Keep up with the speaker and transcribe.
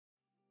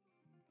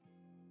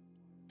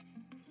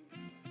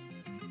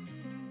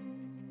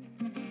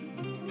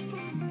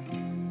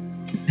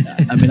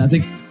I mean,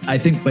 I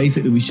think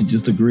basically we should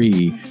just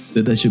agree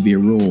that there should be a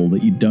rule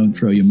that you don't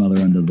throw your mother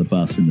under the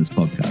bus in this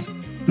podcast.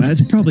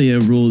 That's probably a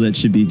rule that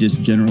should be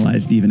just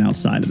generalized even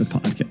outside of the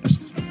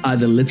podcast.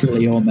 Either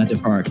literally or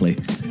metaphorically.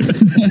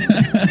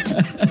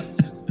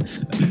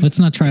 Let's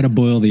not try to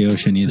boil the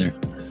ocean either.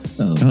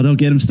 Oh, don't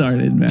get him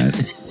started, Matt.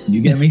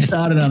 You get me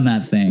started on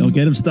that thing. Don't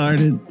get him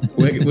started.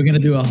 We're going to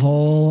do a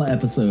whole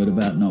episode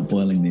about not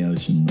boiling the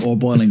ocean or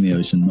boiling the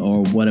ocean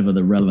or whatever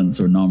the relevance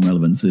or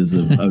non-relevance is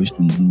of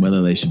oceans and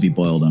whether they should be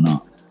boiled or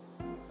not.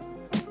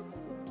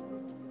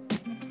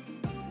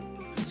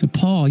 So,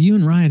 Paul, you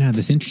and Ryan have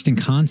this interesting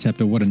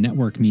concept of what a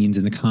network means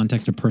in the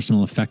context of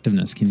personal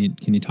effectiveness. Can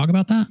you talk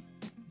about that?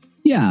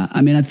 Yeah,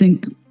 I mean, I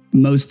think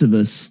most of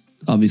us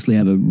obviously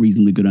have a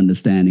reasonably good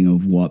understanding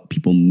of what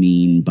people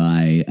mean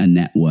by a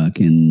network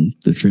in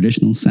the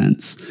traditional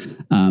sense.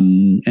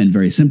 And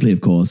very simply,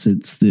 of course,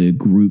 it's the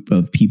group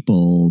of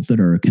people that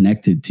are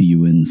connected to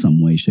you in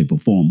some way, shape, or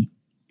form.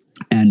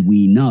 And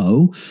we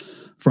know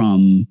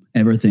from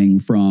everything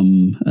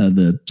from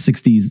the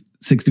 6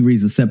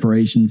 degrees of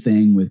separation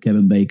thing with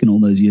Kevin Bacon all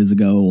those years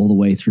ago, all the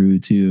way through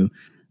to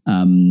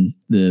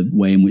the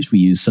way in which we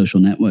use social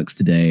networks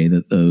today,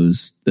 that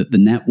the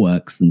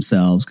networks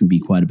themselves can be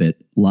quite a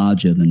bit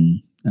larger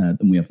than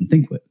we often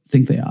think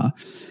they are.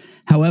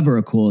 However,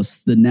 of course,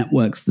 the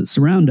networks that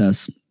surround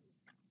us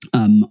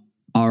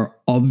are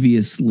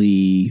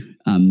obviously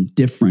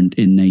different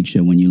in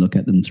nature when you look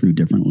at them through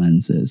different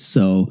lenses.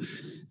 So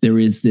there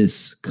is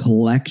this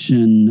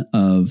collection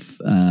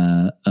of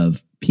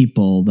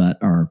people that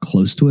are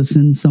close to us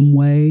in some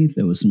way.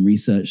 There was some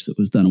research that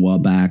was done a while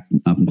back.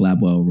 Malcolm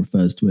Gladwell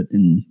refers to it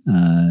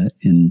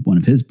in one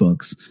of his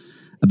books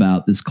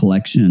about this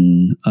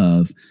collection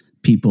of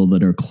people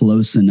that are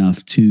close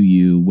enough to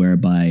you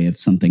whereby if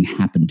something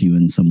happened to you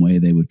in some way,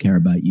 they would care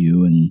about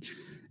you.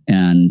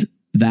 And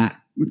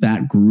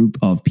that group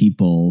of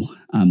people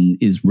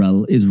is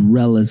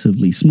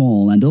relatively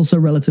small and also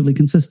relatively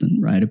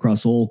consistent, right?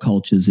 Across all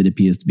cultures, it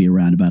appears to be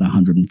around about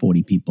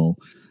 140 people,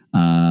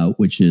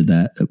 which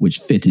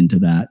fit into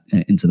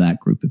that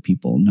group of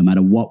people. No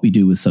matter what we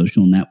do with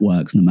social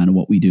networks, no matter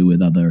what we do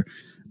with other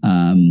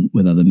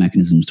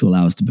mechanisms to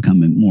allow us to become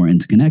more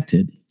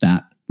interconnected,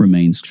 that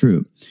remains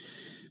true.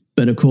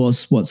 But of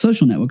course, what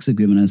social networks have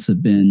given us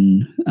have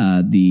been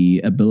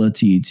the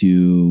ability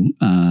to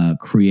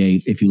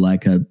create, if you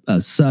like,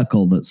 a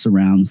circle that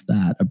surrounds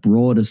that, a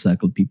broader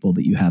circle of people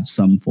that you have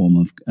some form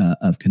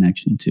of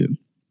connection to.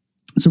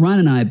 So Ryan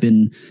and I have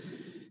been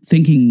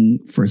thinking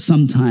for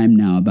some time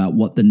now about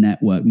what the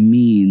network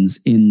means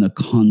in the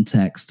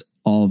context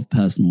of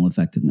personal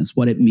effectiveness,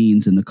 what it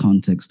means in the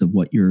context of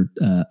what you're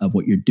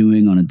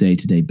doing on a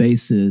day-to-day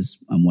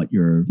basis, and what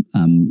your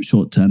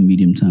short-term,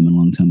 medium-term, and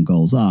long-term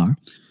goals are.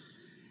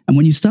 And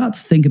when you start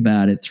to think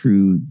about it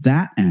through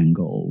that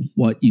angle,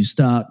 what you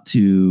start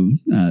to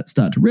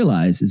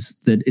realize is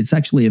that it's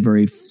actually a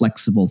very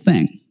flexible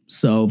thing.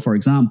 So, for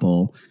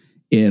example,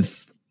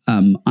 if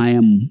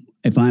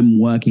I'm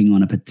working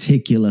on a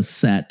particular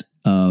set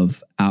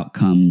of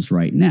outcomes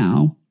right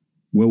now,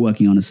 we're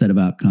working on a set of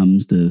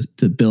outcomes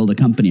to build a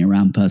company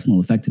around personal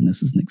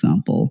effectiveness, as an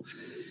example.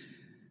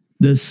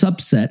 The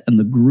subset and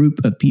the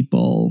group of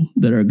people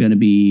that are going to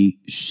be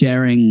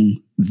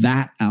sharing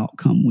that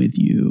outcome with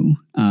you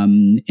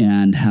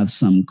and have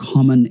some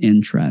common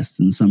interest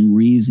and some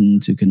reason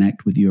to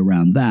connect with you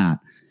around that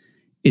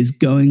is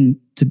going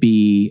to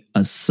be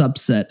a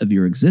subset of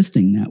your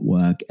existing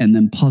network, and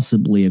then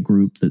possibly a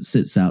group that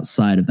sits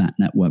outside of that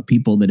network,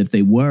 people that if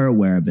they were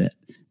aware of it,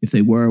 if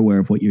they were aware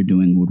of what you're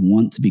doing, would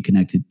want to be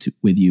connected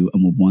with you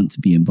and would want to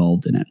be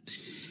involved in it.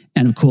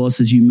 And of course,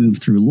 as you move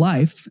through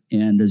life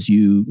and as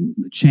you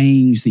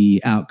change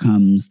the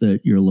outcomes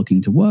that you're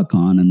looking to work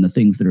on and the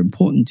things that are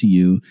important to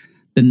you,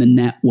 then the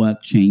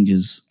network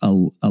changes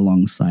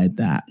alongside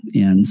that.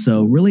 And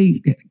so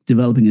really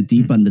developing a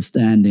deep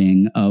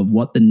understanding of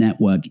what the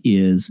network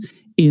is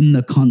in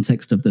the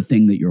context of the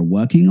thing that you're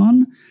working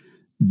on,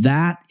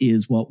 that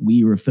is what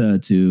we refer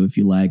to, if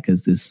you like,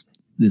 as this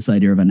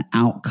idea of an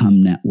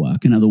outcome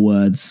network. In other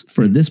words,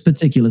 for this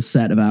particular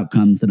set of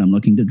outcomes that I'm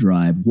looking to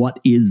drive, what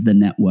is the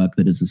network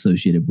that is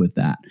associated with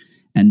that?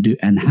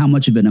 And how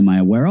much of it am I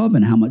aware of,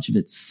 and how much of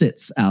it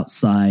sits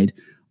outside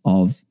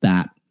of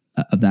that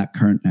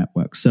current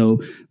network?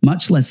 So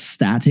much less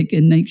static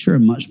in nature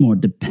and much more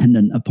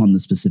dependent upon the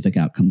specific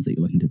outcomes that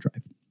you're looking to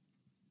drive.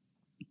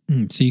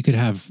 So you could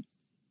have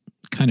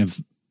kind of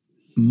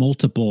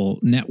multiple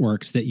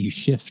networks that you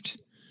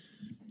shift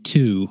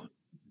to.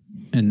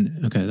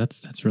 And okay,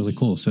 that's really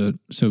cool. So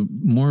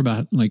more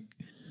about like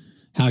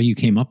how you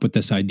came up with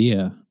this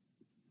idea.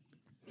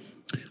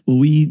 Well,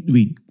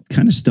 we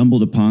kind of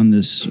stumbled upon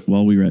this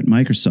while we were at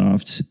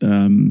Microsoft,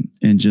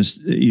 and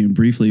just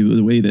briefly,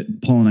 the way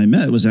that Paul and I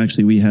met was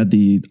actually we had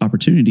the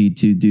opportunity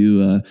to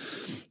do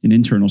an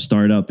internal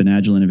startup, an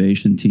agile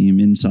innovation team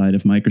inside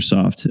of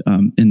Microsoft.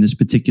 In this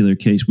particular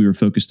case, we were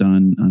focused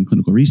on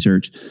clinical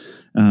research,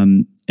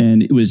 and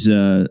it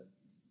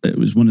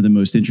was one of the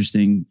most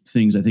interesting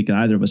things I think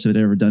either of us had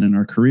ever done in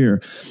our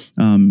career.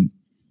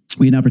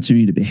 We had an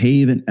opportunity to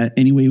behave in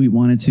any way we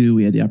wanted to.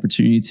 We had the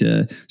opportunity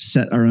to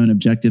set our own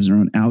objectives, our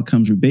own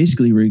outcomes. We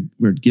basically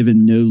were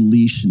given no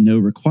leash, no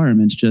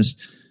requirements,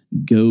 just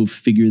go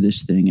figure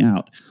this thing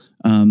out.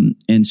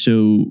 And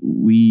so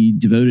we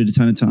devoted a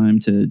ton of time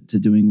to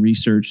doing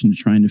research and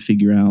trying to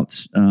figure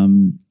out,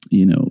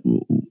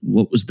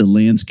 what was the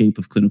landscape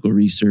of clinical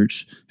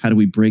research? How do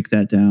we break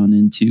that down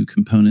into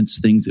components,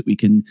 things that we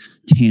can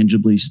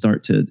tangibly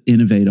start to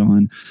innovate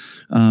on?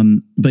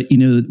 But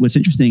what's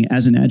interesting,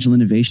 as an Agile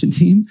innovation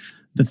team,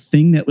 the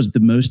thing that was the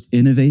most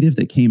innovative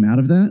that came out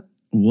of that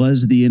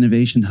was the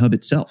innovation hub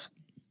itself.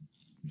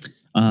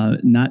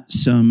 Not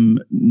some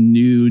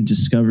new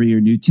discovery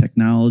or new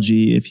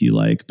technology, if you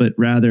like, but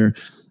rather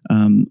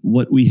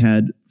what we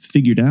had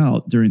figured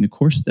out during the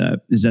course of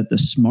that is that the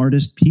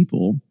smartest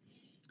people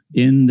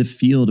in the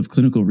field of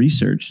clinical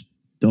research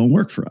don't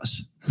work for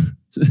us.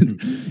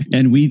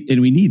 and we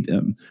need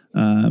them.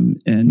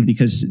 And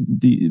because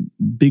the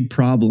big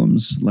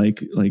problems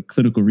like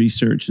clinical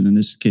research, and in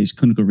this case,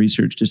 clinical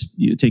research just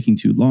taking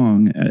too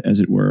long, as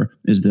it were,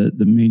 is the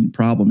main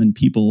problem. And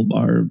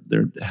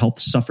their health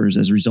suffers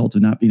as a result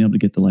of not being able to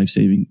get the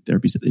life-saving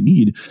therapies that they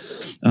need.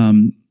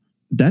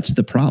 That's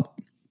the problem.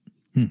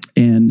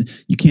 And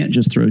you can't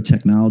just throw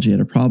technology at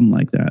a problem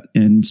like that.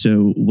 And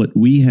so what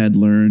we had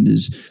learned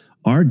is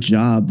our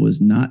job was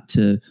not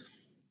to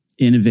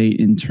innovate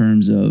in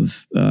terms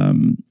of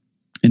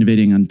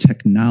innovating on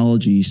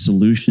technology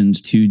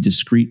solutions to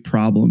discrete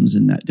problems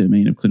in that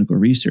domain of clinical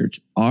research.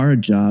 Our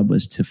job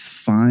was to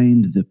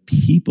find the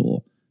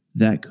people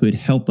that could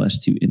help us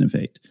to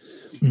innovate.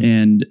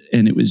 And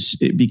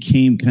it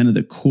became kind of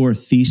the core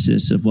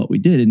thesis of what we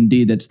did. And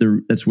indeed,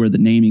 that's where the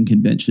naming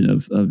convention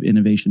of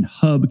Innovation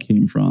Hub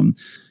came from.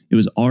 It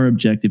was our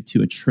objective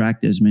to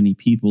attract as many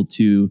people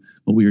to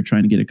what we were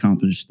trying to get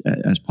accomplished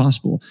as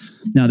possible.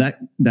 Now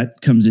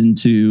that comes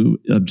into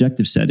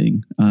objective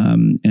setting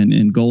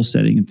and goal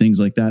setting and things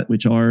like that,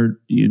 which are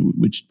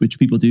which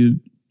people do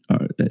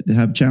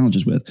have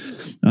challenges with.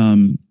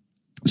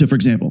 So, for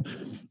example,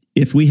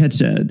 if we had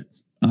said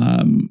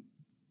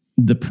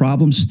the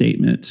problem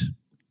statement,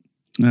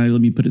 let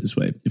me put it this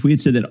way: if we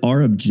had said that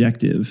our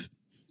objective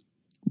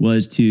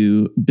was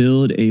to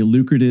build a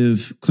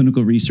lucrative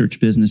clinical research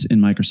business in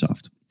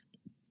Microsoft,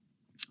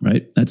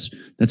 right?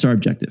 That's our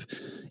objective.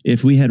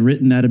 If we had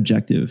written that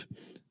objective,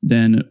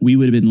 then we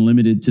would have been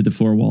limited to the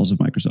four walls of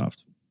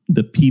Microsoft.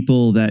 The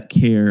people that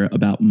care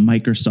about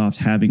Microsoft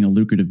having a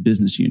lucrative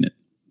business unit.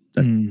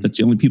 That's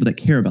the only people that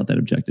care about that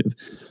objective.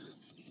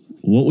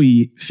 What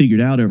we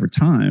figured out over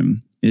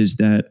time is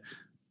that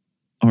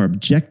our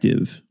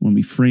objective, when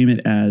we frame it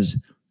as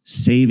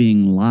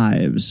saving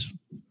lives,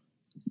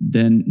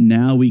 then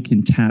now we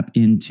can tap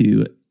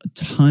into a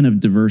ton of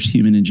diverse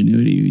human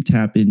ingenuity. We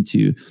tap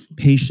into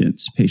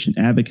patients, patient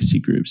advocacy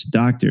groups,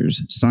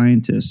 doctors,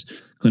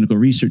 scientists, clinical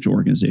research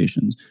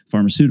organizations,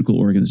 pharmaceutical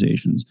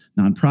organizations,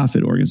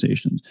 nonprofit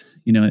organizations,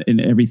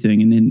 and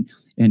everything.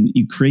 And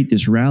you create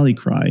this rally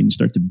cry and you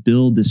start to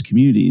build this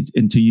community.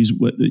 And to use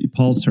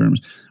Paul's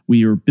terms,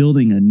 we are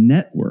building a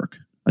network,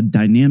 a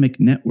dynamic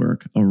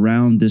network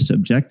around this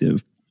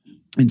objective.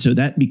 And so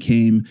that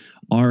became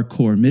our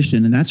core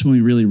mission. And that's when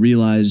we really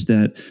realized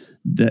that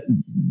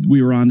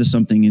we were onto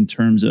something in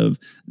terms of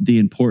the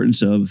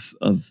importance of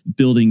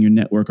building your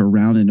network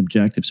around an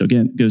objective. So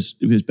again, it goes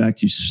back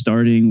to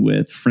starting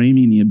with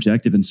framing the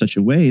objective in such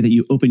a way that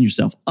you open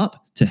yourself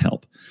up to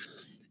help,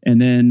 and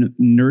then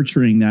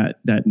nurturing that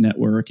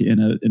network in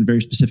a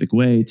very specific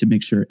way to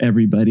make sure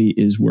everybody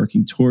is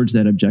working towards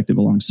that objective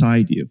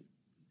alongside you.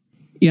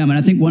 Yeah, I mean,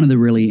 I think one of the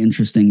really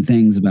interesting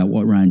things about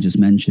what Ryan just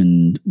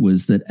mentioned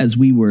was that as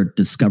we were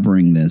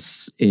discovering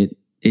this, it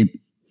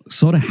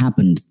sort of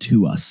happened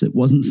to us. It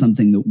wasn't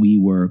something that we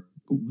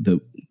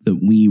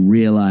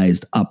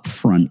realized up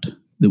front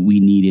that we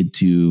needed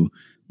to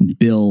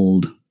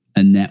build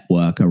a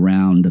network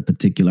around a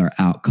particular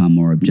outcome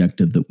or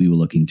objective that we were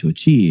looking to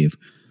achieve.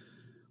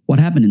 What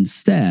happened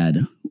instead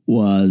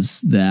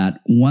was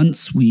that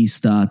once we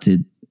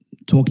started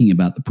talking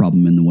about the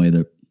problem in the way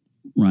that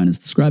Ryan is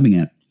describing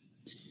it,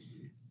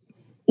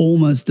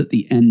 almost at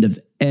the end of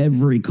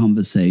every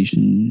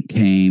conversation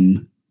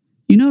came,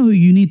 who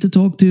you need to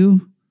talk to?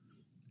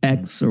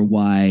 X or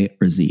Y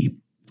or Z.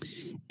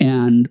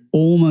 And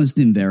almost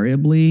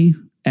invariably,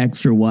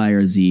 X or Y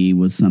or Z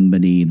was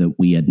somebody that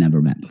we had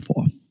never met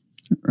before,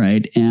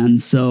 right? And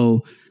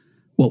so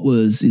what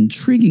was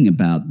intriguing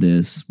about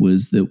this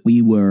was that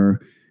we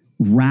were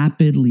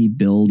rapidly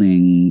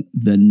building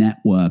the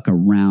network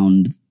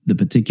around the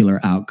particular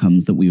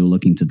outcomes that we were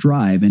looking to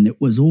drive, and it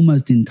was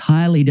almost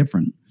entirely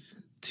different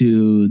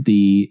to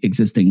the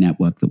existing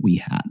network that we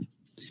had.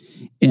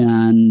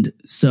 And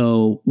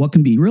so what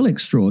can be really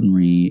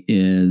extraordinary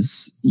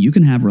is you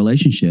can have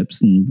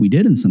relationships, and we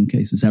did in some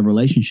cases have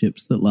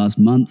relationships that last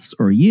months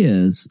or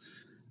years.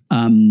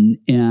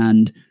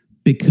 And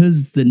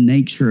because the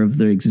nature of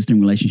the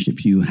existing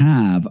relationships you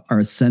have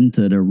are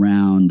centered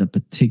around a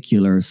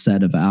particular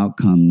set of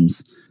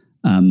outcomes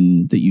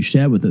that you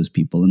share with those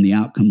people, and the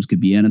outcomes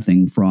could be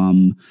anything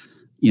from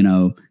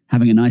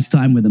having a nice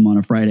time with them on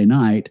a Friday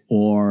night,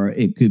 or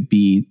it could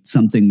be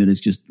something that is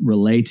just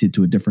related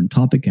to a different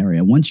topic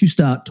area. Once you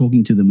start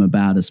talking to them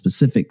about a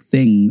specific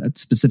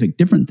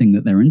different thing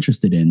that they're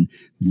interested in,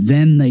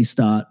 then they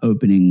start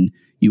opening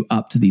you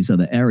up to these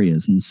other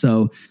areas. And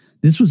so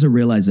this was a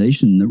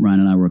realization that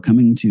Ryan and I were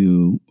coming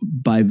to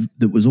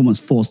that was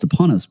almost forced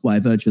upon us by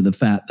virtue of the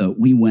fact that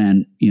we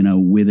went,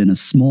 within a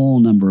small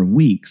number of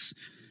weeks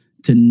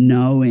to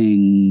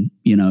knowing,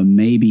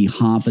 maybe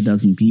half a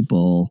dozen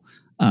people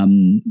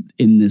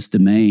in this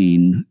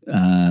domain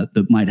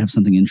that might have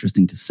something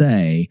interesting to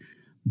say.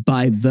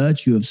 By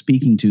virtue of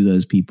speaking to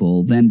those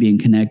people, then being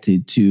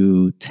connected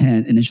to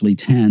initially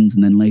tens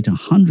and then later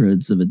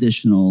hundreds of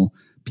additional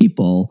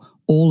people,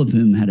 all of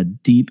whom had a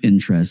deep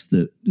interest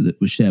that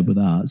was shared with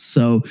us.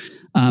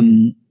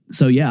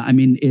 So yeah, I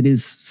mean, it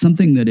is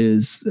something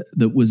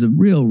that was a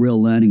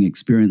real learning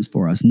experience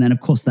for us. And then,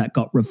 of course, that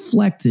got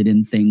reflected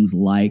in things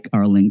like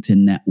our LinkedIn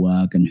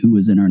network and who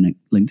was in our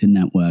LinkedIn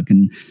network.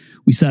 And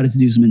we started to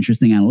do some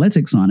interesting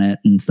analytics on it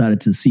and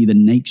started to see the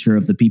nature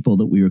of the people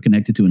that we were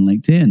connected to in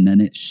LinkedIn.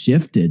 And it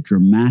shifted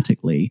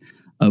dramatically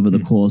over the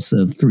course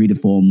of 3 to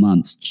 4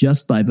 months,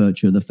 just by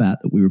virtue of the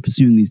fact that we were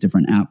pursuing these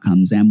different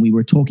outcomes and we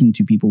were talking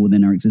to people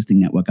within our existing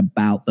network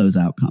about those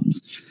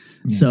outcomes.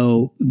 Yeah.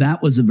 So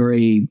that was a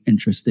very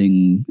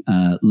interesting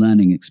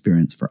learning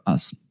experience for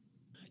us.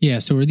 Yeah.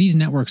 So are these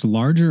networks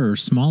larger or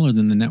smaller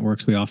than the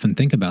networks we often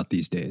think about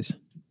these days?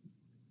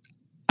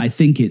 I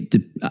think it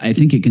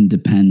can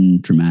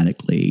depend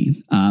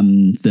dramatically.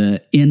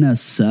 The inner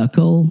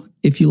circle,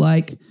 if you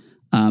like,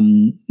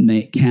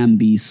 can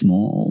be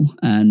small,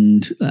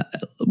 and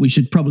we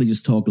should probably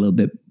just talk a little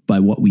bit by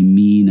what we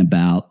mean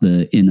about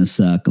the inner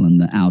circle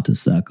and the outer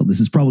circle. This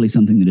is probably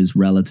something that is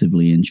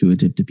relatively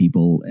intuitive to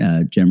people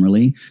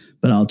generally,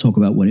 but I'll talk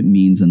about what it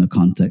means in the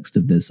context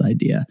of this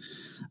idea.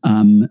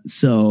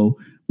 So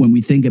when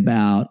we think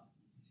about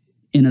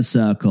inner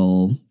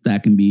circle,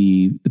 that can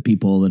be the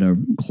people that are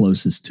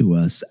closest to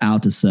us.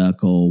 Outer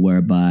circle,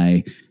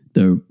 whereby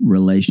the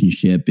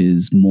relationship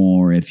is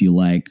more, if you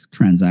like,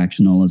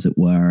 transactional, as it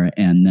were.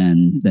 And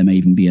then there may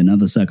even be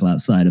another circle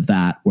outside of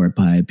that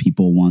whereby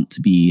people want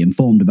to be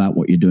informed about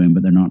what you're doing,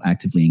 but they're not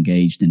actively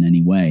engaged in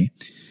any way.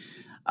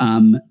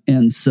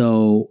 And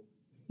so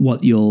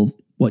what you'll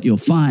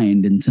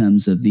find in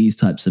terms of these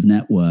types of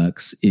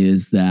networks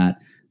is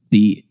that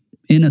the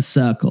inner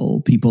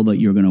circle, people that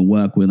you're going to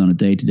work with on a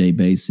day-to-day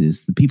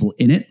basis, the people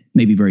in it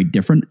may be very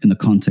different in the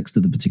context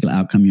of the particular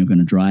outcome you're going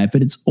to drive,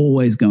 but it's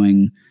always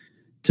going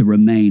to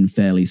remain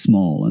fairly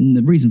small. And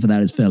the reason for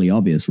that is fairly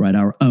obvious, right?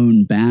 Our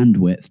own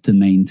bandwidth to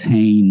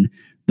maintain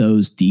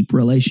those deep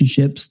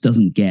relationships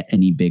doesn't get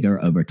any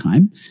bigger over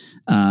time.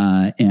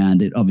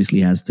 And it obviously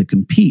has to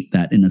compete,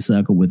 that inner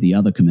circle, with the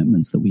other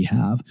commitments that we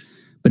have.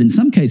 But in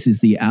some cases,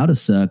 the outer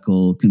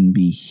circle can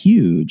be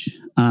huge.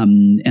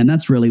 And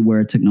that's really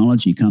where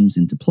technology comes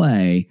into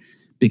play,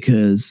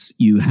 because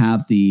you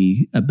have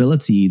the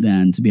ability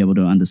then to be able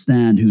to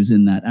understand who's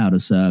in that outer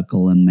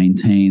circle and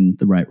maintain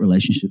the right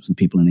relationships with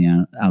people in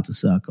the outer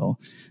circle.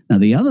 Now,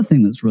 the other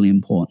thing that's really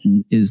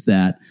important is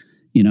that,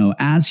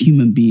 as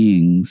human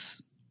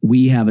beings,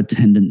 we have a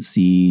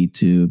tendency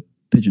to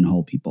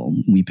pigeonhole people.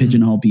 We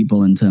pigeonhole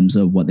people in terms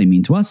of what they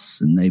mean to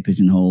us, and they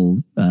pigeonhole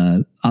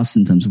us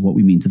in terms of what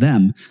we mean to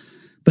them.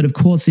 But of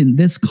course, in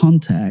this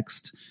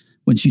context,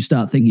 once you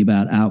start thinking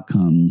about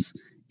outcomes,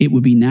 it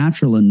would be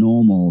natural and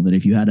normal that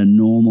if you had a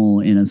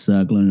normal inner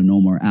circle and a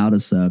normal outer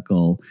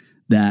circle,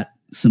 that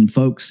some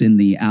folks in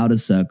the outer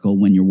circle,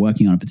 when you're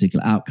working on a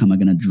particular outcome, are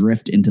going to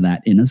drift into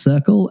that inner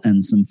circle,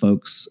 and some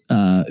folks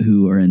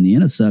who are in the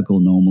inner circle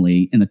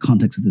normally, in the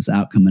context of this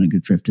outcome, are going to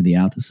drift to the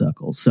outer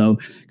circle. So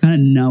kind of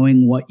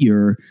knowing what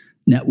your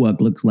network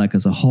looks like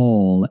as a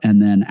whole,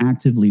 and then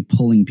actively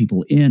pulling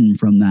people in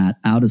from that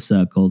outer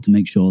circle to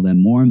make sure they're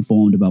more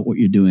informed about what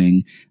you're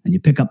doing. And you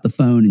pick up the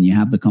phone and you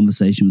have the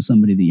conversation with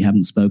somebody that you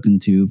haven't spoken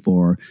to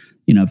for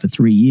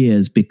 3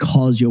 years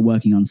because you're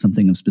working on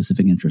something of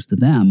specific interest to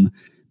them,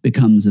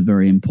 becomes a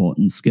very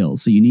important skill.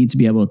 So you need to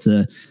be able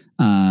to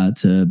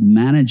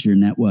manage your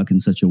network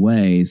in such a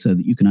way so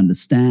that you can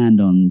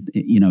understand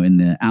in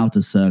the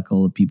outer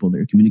circle of people that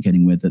you're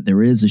communicating with, that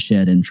there is a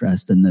shared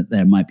interest and that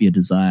there might be a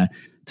desire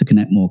to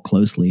connect more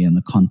closely in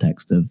the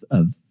context of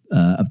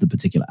the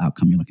particular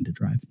outcome you're looking to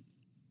drive.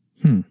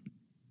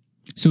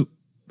 So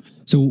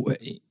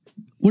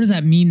what does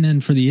that mean then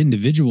for the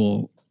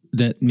individual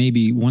that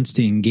maybe wants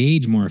to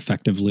engage more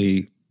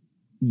effectively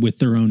with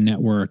their own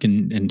network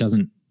and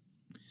doesn't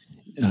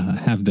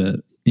have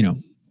the,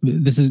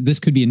 this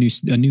could be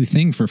a new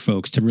thing for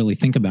folks to really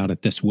think about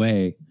it this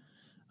way.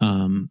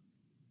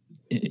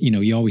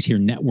 You always hear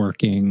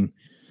networking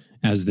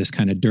as this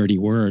kind of dirty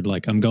word,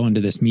 like I'm going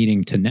to this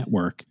meeting to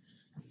network.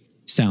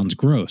 Sounds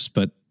gross,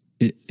 but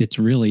it's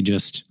really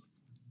just,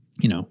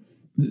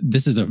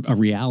 this is a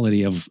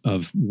reality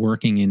of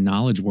working in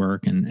knowledge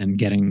work and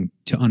getting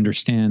to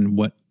understand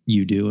what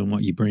you do and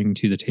what you bring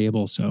to the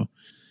table. So,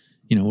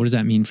 what does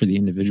that mean for the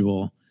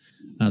individual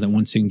that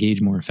wants to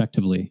engage more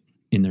effectively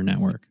in their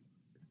network?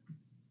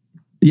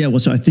 Yeah, well,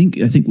 so I think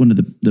one of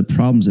the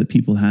problems that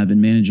people have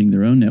in managing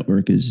their own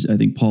network is, I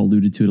think Paul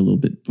alluded to it a little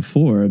bit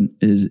before,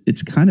 is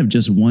it's kind of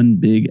just one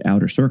big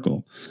outer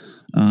circle,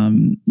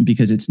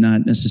 because it's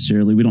not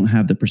necessarily, we don't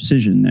have the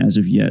precision as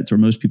of yet, or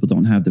most people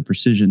don't have the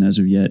precision as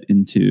of yet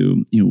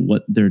into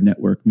what their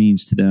network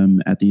means to them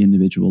at the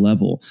individual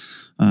level,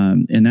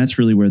 and that's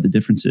really where the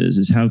difference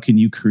is how can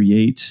you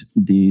create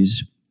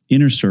these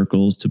inner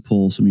circles to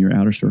pull some of your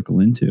outer circle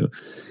into.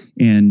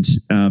 And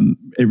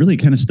it really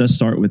kind of does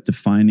start with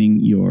defining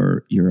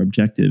your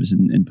objectives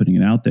and putting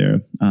it out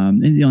there.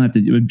 And you don't have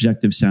to do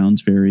objective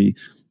sounds very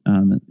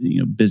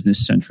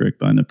business centric,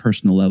 but on a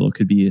personal level, it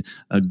could be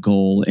a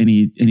goal,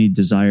 any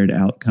desired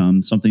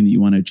outcome, something that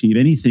you want to achieve,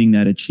 anything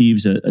that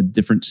achieves a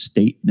different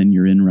state than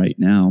you're in right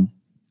now.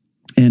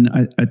 And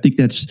I think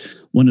that's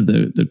one of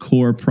the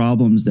core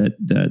problems that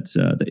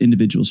the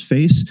individuals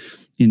face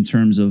in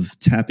terms of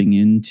tapping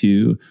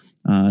into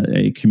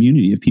a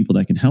community of people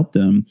that can help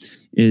them,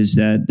 is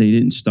that they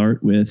didn't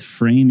start with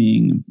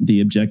framing the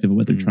objective of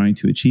what they're trying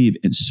to achieve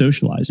and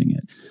socializing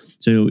it.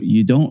 So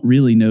you don't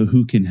really know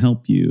who can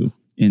help you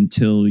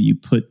until you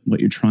put what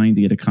you're trying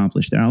to get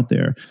accomplished out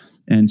there.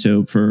 And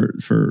so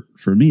for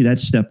me,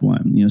 that's step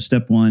one.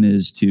 Step one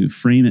is to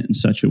frame it in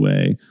such a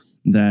way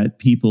that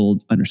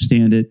people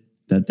understand it,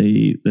 that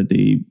they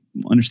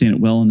understand it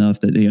well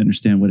enough that they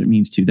understand what it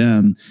means to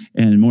them.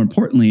 And more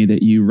importantly,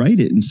 that you write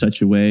it in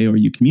such a way, or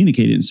you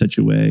communicate it in such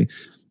a way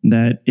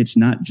that it's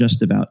not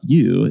just about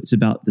you. It's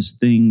about this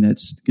thing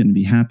that's going to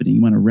be happening.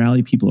 You want to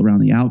rally people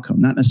around the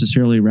outcome, not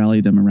necessarily rally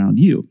them around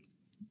you.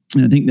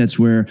 And I think that's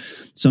where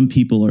some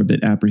people are a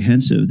bit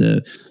apprehensive.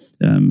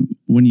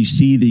 When you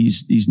see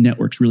these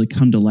networks really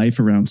come to life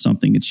around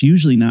something, it's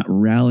usually not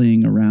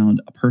rallying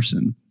around a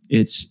person.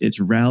 It's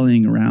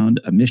rallying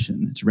around a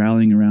mission. It's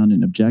rallying around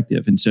an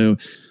objective. And so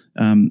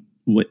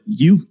what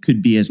you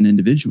could be as an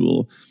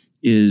individual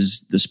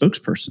is the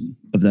spokesperson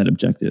of that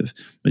objective.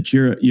 But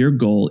your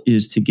goal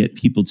is to get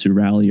people to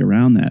rally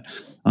around that.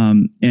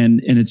 And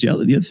it's the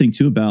other thing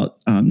too about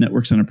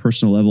networks on a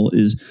personal level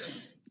is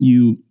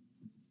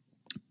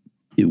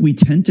we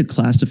tend to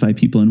classify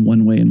people in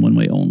one way and one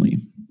way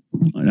only.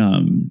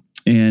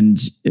 And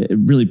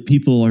really,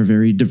 people are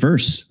very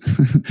diverse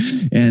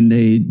and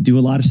they do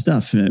a lot of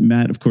stuff.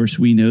 Matt, of course,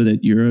 we know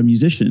that you're a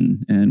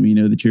musician and we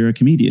know that you're a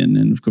comedian.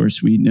 And of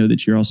course, we know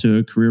that you're also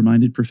a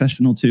career-minded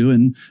professional too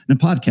and a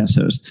podcast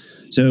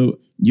host. So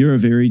you're a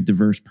very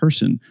diverse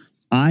person.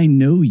 I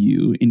know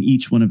you in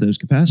each one of those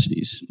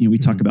capacities. We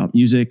talk about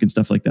music and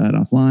stuff like that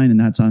offline, and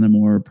that's on a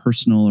more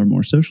personal or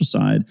more social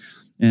side.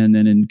 And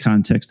then in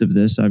context of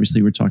this,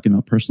 obviously, we're talking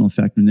about personal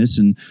effectiveness,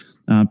 and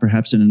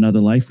perhaps in another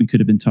life, we could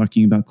have been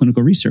talking about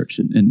clinical research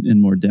in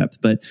more depth.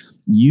 But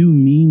you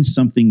mean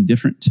something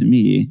different to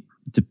me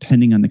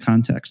depending on the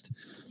context.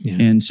 Yeah.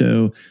 And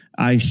so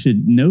I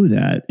should know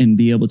that and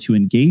be able to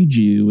engage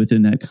you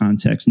within that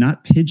context,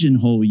 not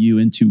pigeonhole you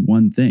into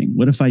one thing.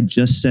 What if I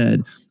just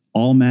said,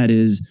 all Matt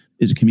is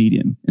a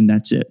comedian and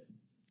that's it?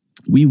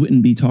 We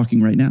wouldn't be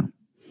talking right now.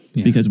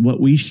 Yeah. Because what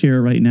we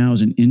share right now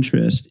is an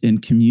interest in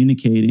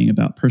communicating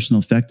about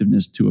personal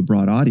effectiveness to a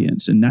broad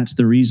audience. And that's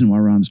the reason why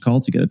we're on this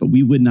call together. But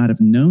we would not have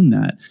known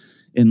that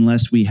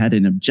unless we had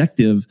an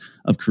objective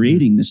of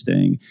creating this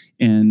thing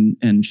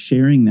and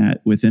sharing that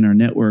within our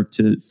network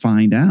to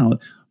find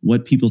out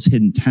what people's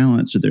hidden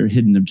talents or their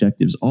hidden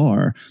objectives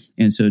are.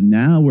 And so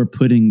now we're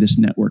putting this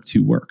network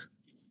to work.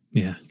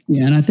 Yeah.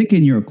 Yeah. And I think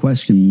in your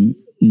question,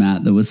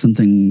 Matt, there was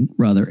something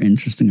rather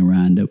interesting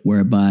around it,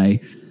 whereby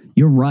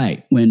you're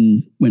right.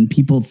 When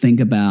people think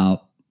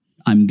about,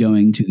 I'm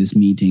going to this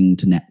meeting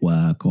to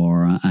network,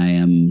 or I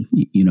am,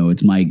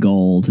 it's my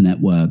goal to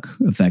network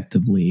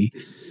effectively,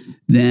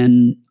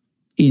 then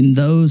in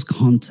those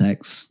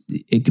contexts,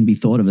 it can be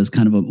thought of as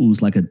kind of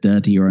almost like a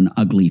dirty or an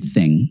ugly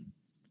thing.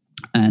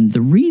 And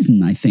the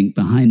reason I think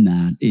behind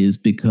that is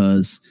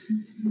because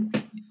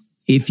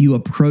if you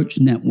approach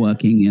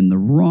networking in the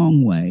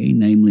wrong way,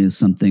 namely as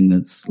something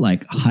that's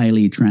like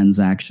highly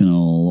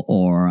transactional,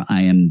 or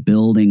I am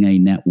building a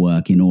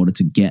network in order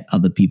to get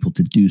other people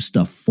to do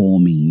stuff for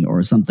me,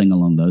 or something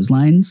along those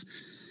lines,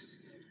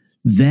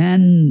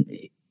 then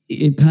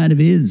it kind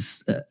of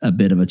is a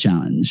bit of a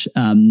challenge.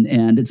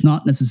 And it's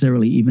not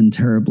necessarily even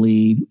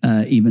terribly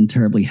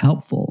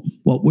helpful.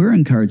 What we're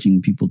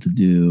encouraging people to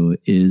do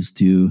is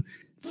to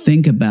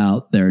think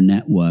about their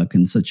network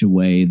in such a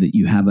way that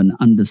you have an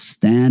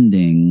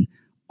understanding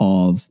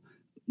of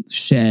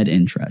shared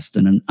interest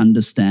and an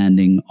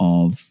understanding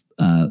of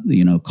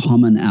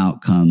common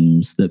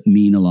outcomes that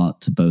mean a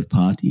lot to both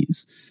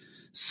parties,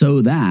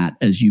 so that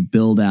as you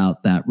build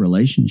out that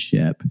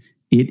relationship,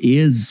 it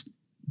is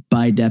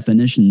by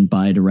definition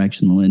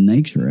bidirectional in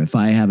nature. If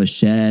I have a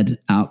shared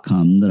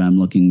outcome that I'm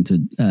looking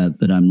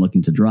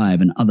to drive,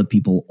 and other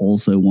people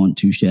also want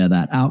to share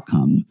that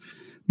outcome,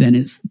 then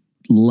it's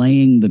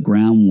laying the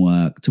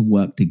groundwork to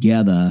work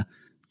together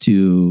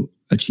to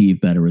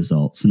achieve better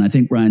results. And I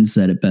think Ryan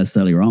said it best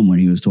earlier on when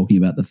he was talking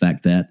about the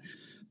fact that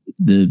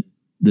the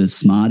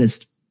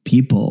smartest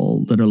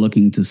people that are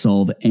looking to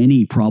solve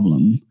any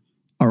problem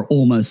are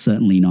almost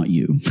certainly not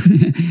you.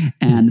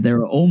 And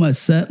they're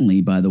almost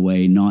certainly, by the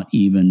way, not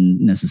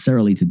even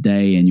necessarily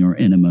today in your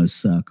innermost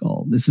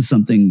circle. This is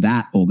something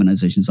that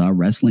organizations are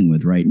wrestling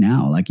with right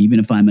now. Like, even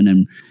if I'm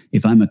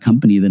a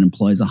company that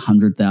employs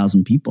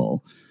 100,000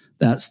 people,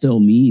 that still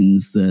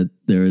means that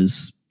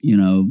there's,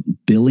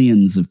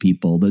 billions of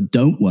people that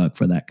don't work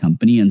for that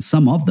company. And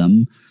some of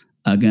them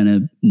are going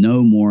to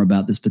know more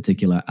about this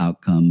particular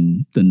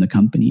outcome than the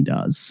company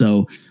does.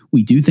 So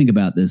we do think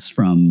about this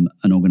from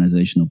an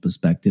organizational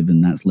perspective,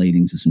 and that's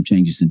leading to some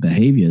changes in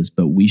behaviors,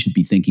 but we should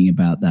be thinking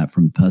about that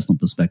from a personal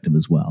perspective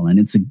as well. And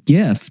it's a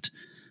gift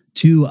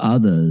to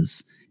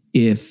others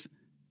if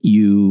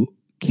you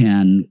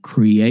can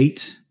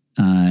create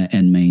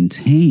and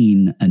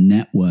maintain a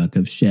network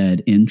of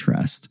shared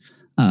interest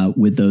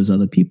with those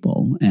other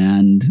people.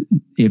 And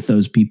if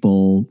those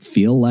people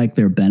feel like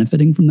they're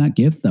benefiting from that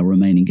gift, they'll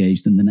remain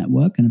engaged in the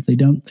network. And if they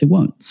don't, they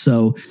won't.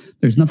 So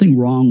there's nothing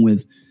wrong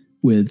with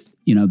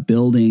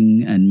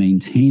building and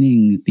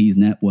maintaining these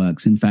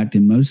networks. In fact,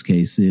 in most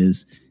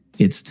cases,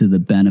 it's to the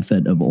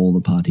benefit of all the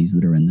parties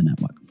that are in the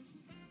network.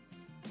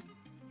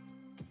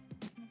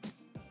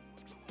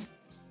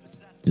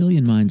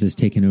 Billion Minds has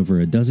taken over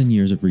a dozen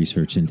years of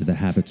research into the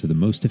habits of the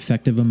most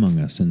effective among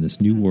us in this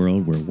new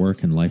world where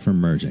work and life are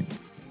merging.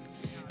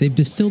 They've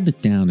distilled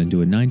it down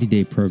into a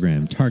 90-day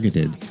program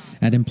targeted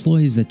at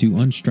employees that do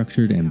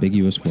unstructured,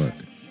 ambiguous work.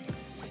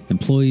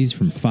 Employees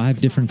from 5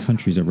 different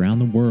countries around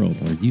the world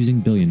are using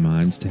Billion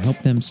Minds to help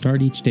them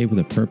start each day with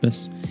a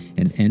purpose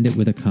and end it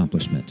with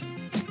accomplishment.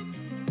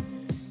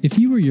 If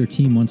you or your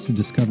team wants to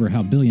discover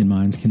how Billion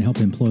Minds can help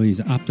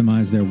employees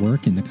optimize their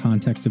work in the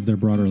context of their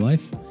broader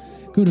life,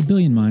 go to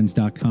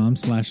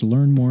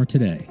billionminds.com/learn-more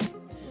today.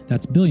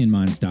 That's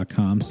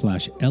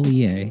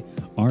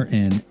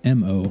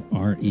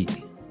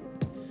billionminds.com/LEARNMORE.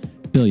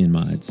 Billion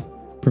Minds,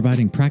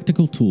 providing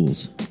practical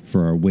tools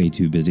for our way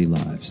too busy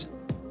lives.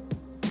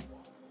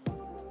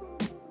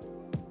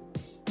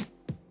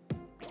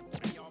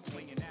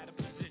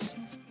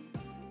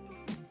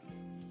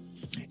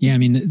 Yeah, I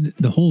mean,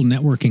 the whole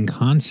networking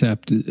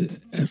concept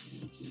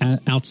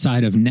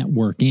outside of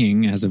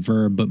networking as a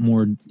verb, but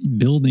more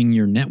building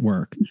your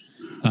network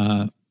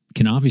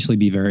can obviously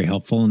be very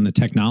helpful. And the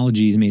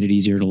technology has made it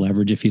easier to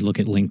leverage if you look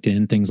at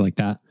LinkedIn, things like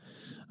that.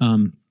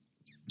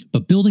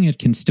 But building it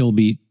can still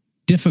be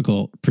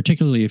difficult,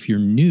 particularly if you're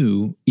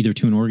new, either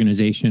to an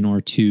organization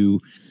or to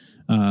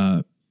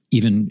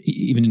even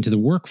into the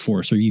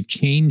workforce, or you've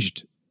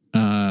changed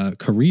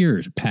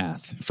career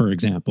path, for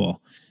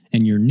example,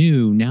 and you're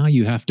new. Now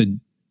you have to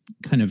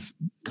kind of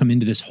come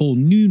into this whole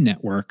new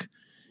network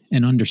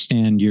and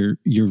understand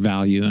your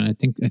value. And I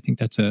think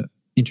that's a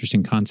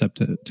interesting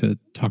concept to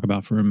talk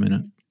about for a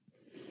minute.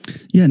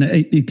 Yeah, and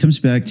it comes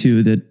back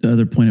to that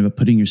other point about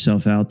putting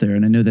yourself out there.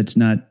 And I know that's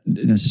not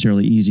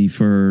necessarily easy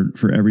for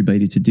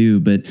everybody to do,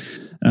 but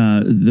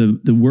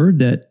the word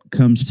that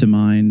comes to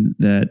mind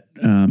that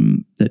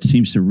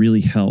seems to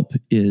really help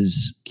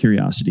is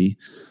curiosity.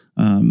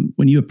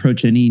 When you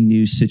approach any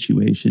new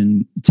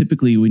situation,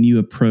 typically when you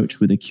approach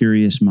with a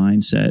curious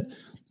mindset,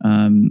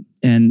 and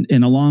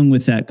along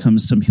with that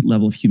comes some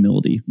level of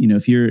humility.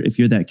 If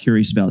you're that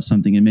curious about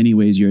something, in many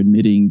ways you're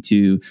admitting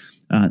to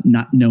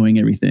not knowing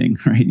everything,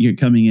 right? You're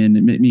coming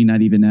in, maybe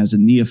not even as a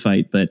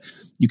neophyte, but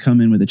you come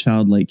in with a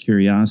childlike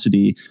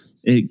curiosity.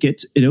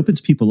 It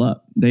opens people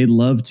up. They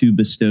love to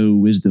bestow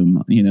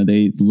wisdom.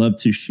 They love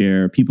to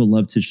share. People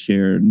love to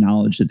share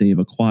knowledge that they've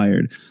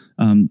acquired.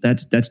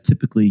 That's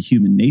typically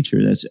human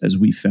nature. That's as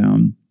we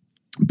found.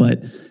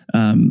 But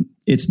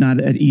it's not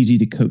that easy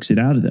to coax it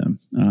out of them.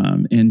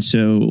 And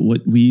so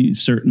what we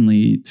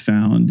certainly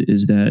found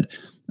is that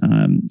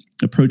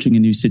approaching a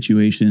new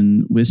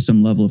situation with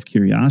some level of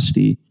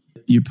curiosity,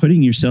 you're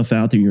putting yourself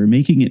out there, you're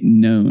making it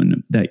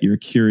known that you're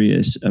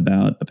curious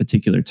about a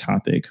particular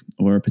topic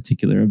or a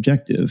particular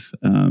objective,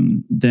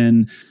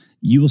 then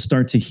you will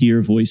start to hear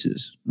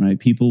voices, right?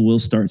 People will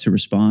start to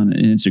respond.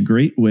 And it's a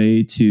great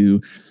way to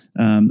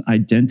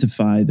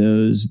identify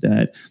those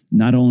that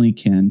not only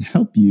can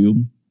help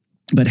you,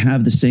 but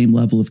have the same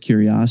level of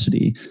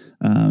curiosity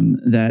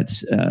that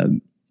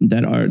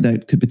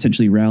could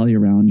potentially rally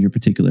around your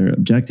particular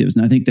objectives.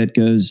 And I think that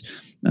goes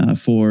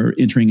for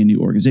entering a new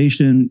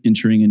organization,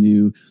 entering a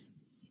new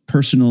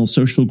personal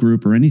social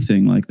group or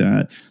anything like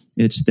that.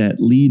 It's that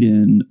lead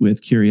in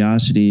with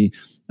curiosity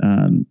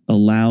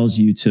allows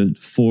you to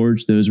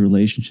forge those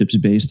relationships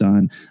based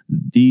on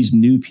these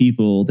new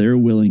people, their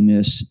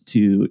willingness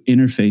to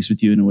interface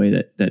with you in a way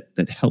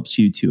that helps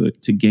you to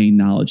gain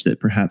knowledge that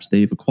perhaps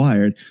they've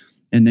acquired.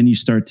 And then you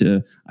start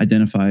to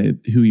identify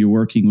who you're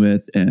working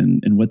with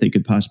and what they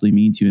could possibly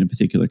mean to you in a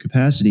particular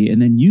capacity.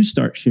 And then you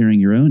start sharing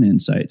your own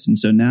insights. And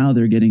so now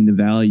they're getting the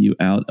value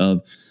out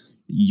of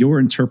your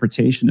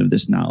interpretation of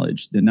this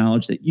knowledge, the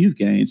knowledge that you've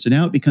gained. So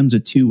now it becomes a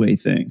two-way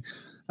thing.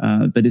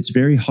 But it's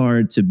very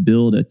hard to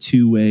build a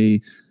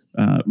two-way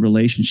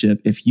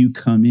relationship if you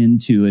come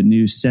into a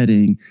new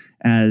setting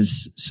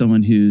as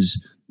someone who's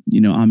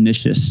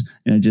omniscious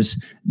and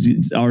just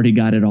already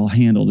got it all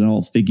handled and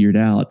all figured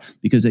out,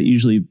 because that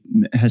usually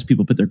has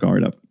people put their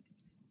guard up.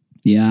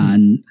 Yeah,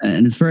 and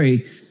it's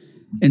very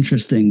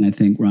interesting, I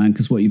think, Ryan,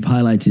 because what you've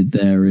highlighted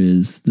there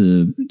is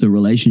the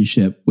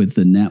relationship with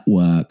the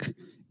network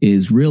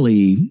is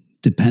really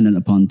dependent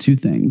upon two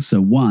things.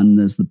 So one,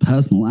 there's the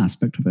personal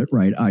aspect of it,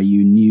 right? Are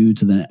you new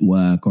to the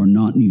network or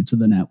not new to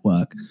the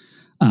network?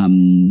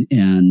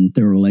 And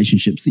there are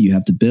relationships that you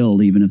have to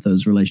build, even if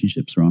those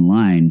relationships are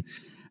online.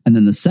 And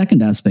then the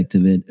second aspect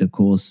of it, of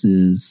course,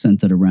 is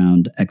centered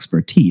around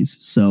expertise.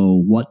 So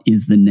what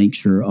is the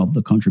nature of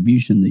the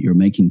contribution that you're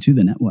making to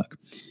the network?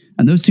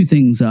 And those two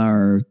things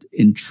are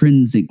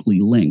intrinsically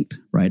linked,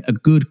 right? A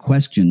good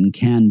question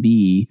can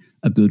be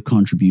a good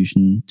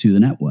contribution to the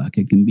network.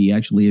 It can be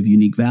actually of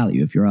unique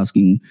value. If you're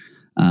asking,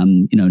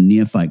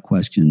 neophyte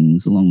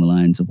questions along the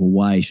lines of, well,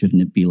 why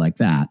shouldn't it be like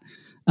that?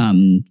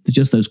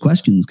 Just those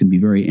questions can be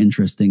very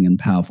interesting and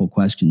powerful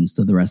questions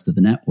to the rest of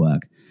the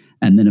network.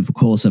 And then, of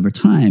course, over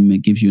time, it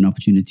gives you an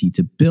opportunity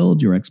to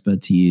build your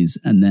expertise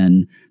and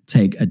then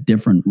take a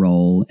different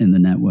role in the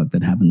network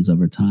that happens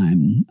over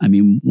time. I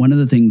mean, one of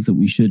the things that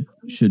we should,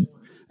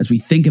 as we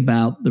think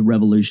about the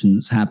revolution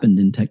that's happened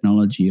in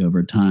technology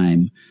over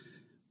time,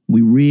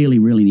 we really,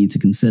 really need to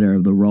consider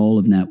the role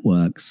of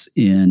networks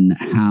in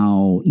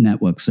how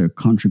networks are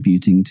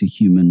contributing to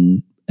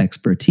human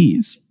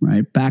expertise,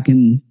 right? Back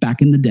in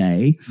the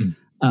day,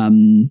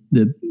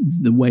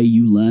 the way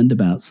you learned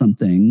about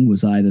something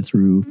was either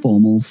through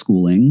formal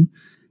schooling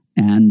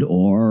and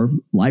or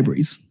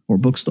libraries or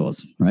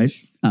bookstores, right?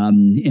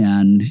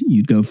 And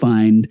you'd go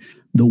find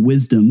the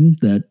wisdom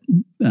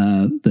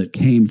that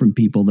came from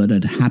people that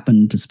had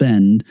happened to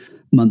spend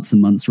months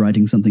and months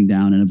writing something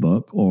down in a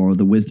book, or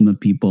the wisdom of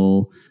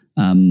people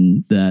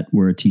that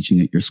were teaching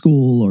at your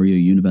school or your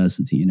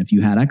university. And if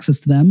you had access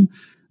to them,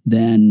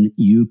 then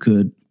you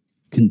could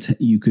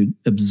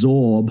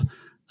absorb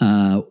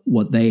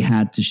what they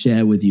had to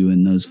share with you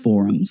in those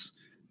forums.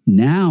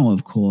 Now,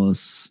 of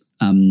course,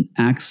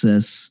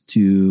 access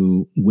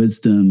to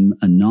wisdom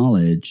and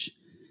knowledge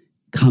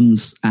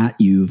comes at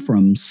you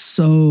from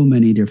so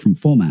many different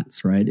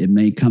formats, right? It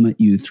may come at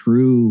you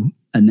through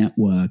a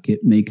network.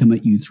 It may come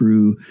at you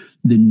through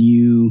the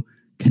new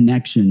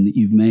connection that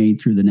you've made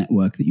through the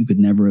network that you could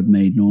never have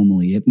made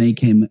normally. It may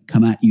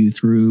come at you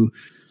through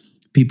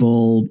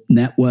people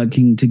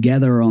networking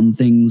together on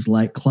things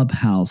like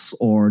Clubhouse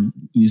or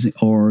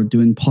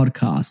doing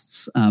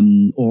podcasts,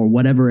 or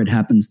whatever it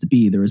happens to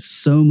be. There is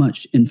so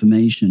much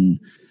information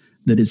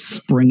that is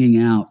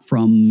springing out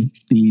from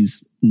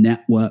these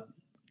network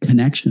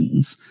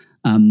connections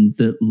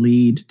that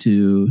lead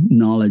to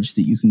knowledge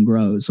that you can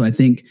grow. So I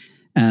think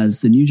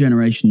as the new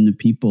generation of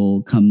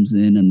people comes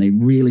in and they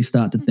really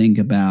start to think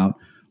about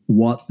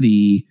what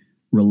the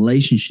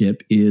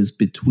relationship is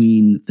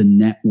between the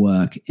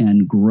network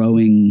and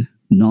growing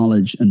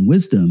knowledge and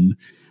wisdom,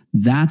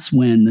 that's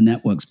when the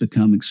networks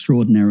become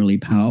extraordinarily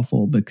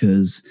powerful,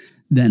 because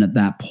then at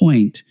that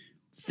point,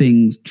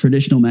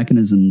 traditional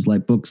mechanisms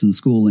like books and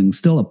schooling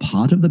still a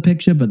part of the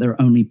picture, but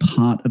they're only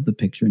part of the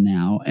picture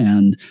now.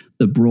 And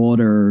the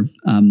broader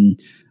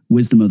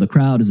wisdom of the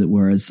crowd, as it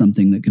were, is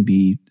something that can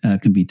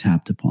be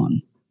tapped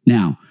upon.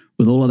 Now,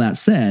 with all of that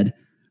said,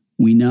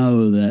 we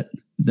know that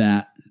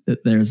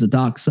there's a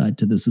dark side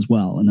to this as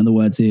well. In other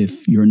words,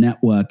 if your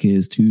network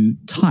is too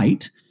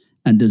tight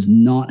and does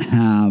not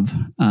have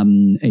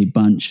a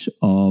bunch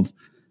of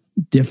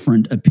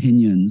different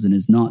opinions and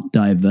is not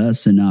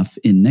diverse enough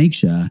in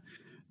nature,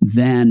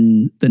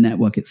 then the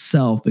network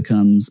itself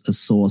becomes a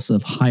source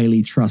of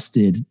highly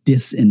trusted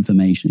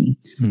disinformation.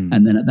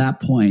 And then at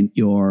that point,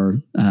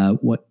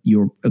 what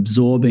you're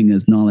absorbing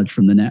as knowledge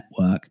from the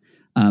network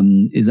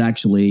is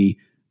actually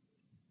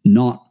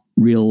not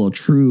real or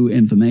true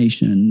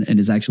information, and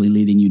is actually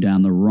leading you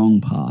down the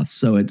wrong path.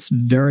 So it's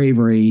very,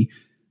 very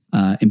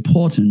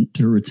important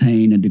to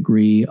retain a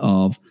degree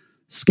of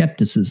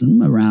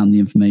skepticism around the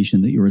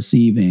information that you're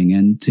receiving,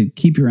 and to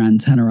keep your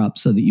antenna up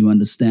so that you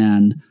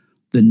understand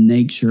the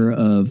nature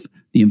of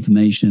the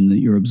information that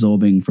you're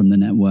absorbing from the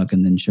network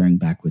and then sharing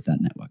back with that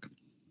network.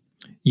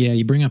 Yeah,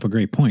 you bring up a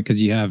great point, because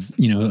you have,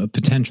 a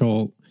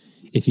potential,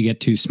 if you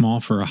get too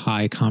small, for a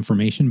high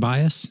confirmation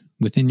bias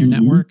within your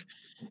network.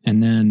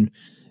 And then,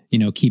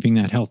 keeping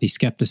that healthy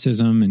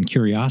skepticism and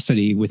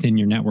curiosity within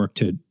your network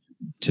to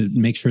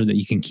make sure that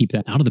you can keep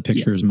that out of the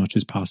picture as much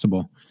as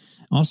possible.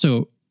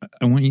 Also,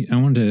 I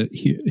wanted to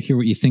hear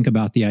what you think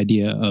about the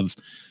idea of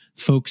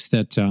folks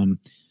that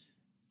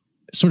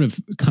sort of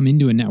come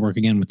into a network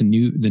again with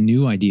the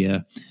new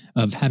idea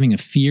of having a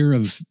fear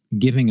of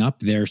giving up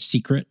their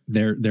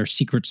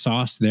secret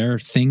sauce, their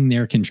thing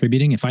they're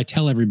contributing. If I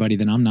tell everybody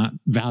that I'm not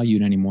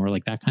valued anymore,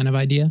 like that kind of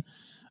idea.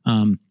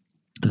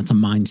 That's a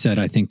mindset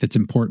I think that's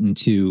important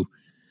to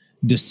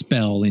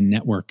dispel in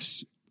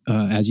networks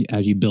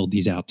as you build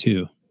these out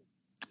too.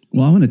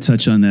 Well, I want to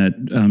touch on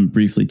that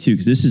briefly too,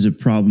 because this is a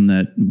problem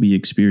that we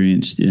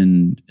experienced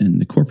in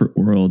the corporate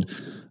world.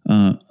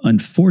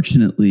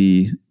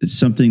 Unfortunately,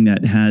 something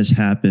that has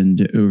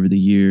happened over the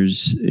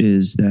years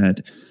is that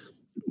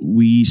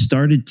we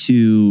started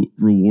to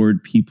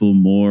reward people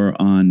more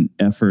on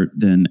effort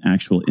than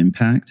actual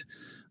impact.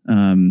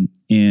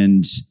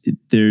 And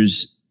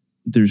there's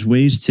there's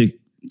ways to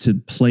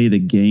play the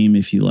game,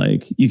 if you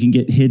like. You can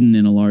get hidden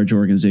in a large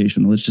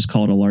organization. Let's just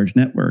call it a large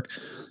network.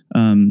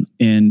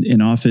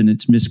 And often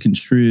it's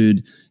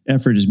misconstrued.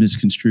 Effort is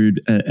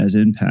misconstrued as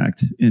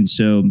impact. And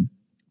so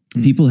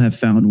people have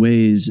found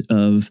ways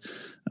of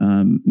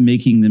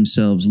making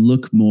themselves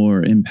look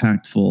more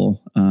impactful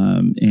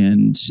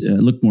and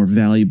look more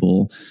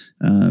valuable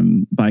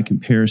by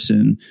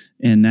comparison.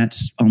 And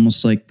that's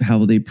almost like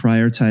how they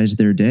prioritize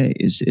their day,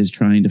 is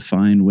trying to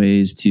find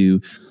ways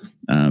to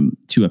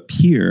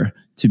appear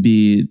to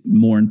be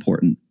more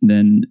important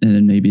than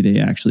maybe they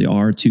actually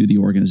are to the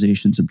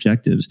organization's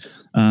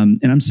objectives. And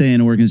I'm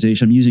saying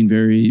organization, I'm using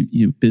very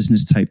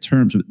business type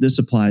terms, but this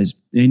applies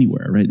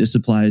anywhere, right? This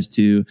applies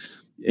to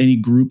any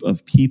group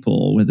of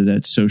people, whether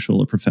that's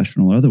social or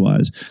professional or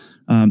otherwise.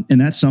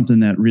 And that's something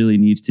that really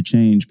needs to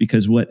change,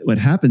 because what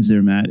happens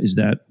there, Matt, is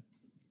that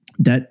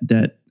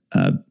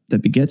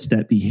begets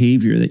that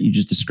behavior that you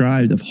just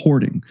described of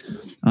hoarding,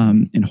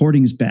 and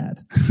hoarding is bad.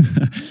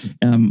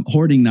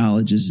 Hoarding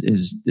knowledge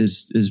is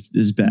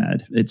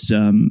bad.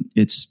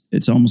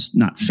 It's almost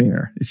not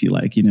fair, if you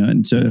like,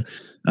 and so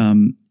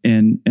and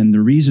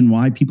the reason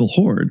why people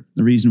hoard,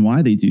 the reason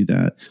why they do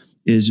that,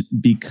 is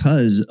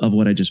because of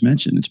what I just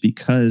mentioned. It's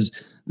because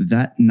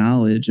that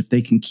knowledge, if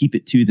they can keep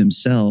it to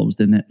themselves,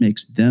 then that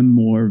makes them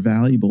more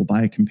valuable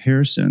by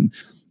comparison.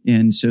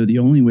 And so the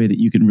only way that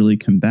you can really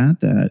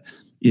combat that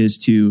is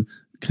to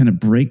kind of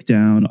break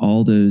down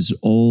all those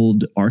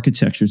old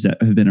architectures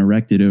that have been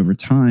erected over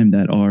time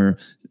that are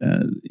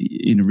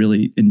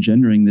really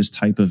engendering this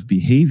type of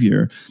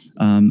behavior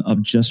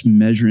of just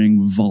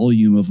measuring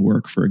volume of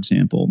work, for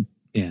example.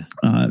 Yeah.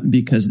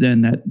 Because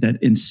then that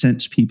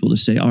incents people to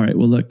say, all right,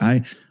 well, look,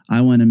 I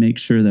want to make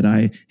sure that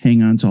I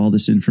hang on to all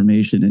this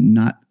information and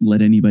not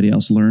let anybody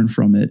else learn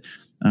from it,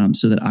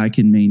 so that I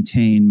can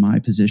maintain my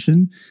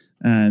position.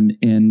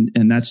 And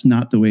that's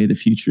not the way the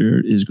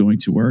future is going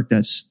to work.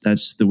 That's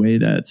the way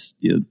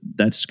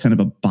that's kind of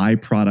a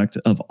byproduct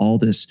of all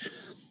this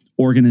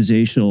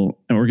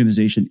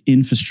organization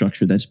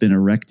infrastructure that's been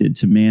erected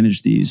to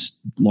manage these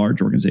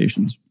large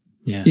organizations.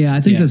 Yeah, I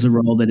think there's a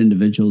role that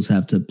individuals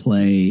have to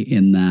play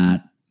in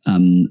that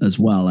as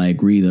well. I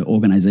agree that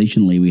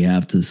organizationally we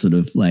have to sort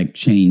of like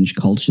change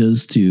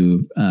cultures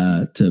to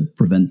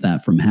prevent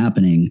that from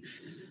happening.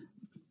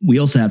 We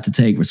also have to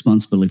take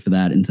responsibility for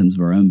that in terms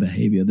of our own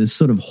behavior. This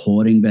sort of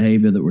hoarding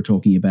behavior that we're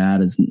talking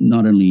about is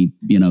not only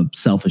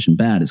selfish and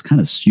bad; it's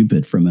kind of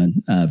stupid from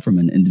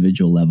an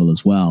individual level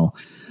as well.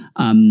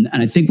 And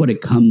I think what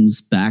it comes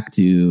back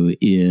to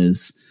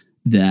is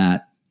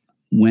that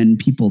when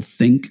people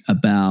think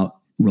about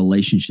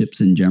relationships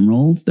in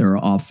general, they're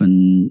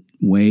often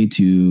way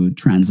too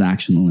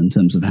transactional in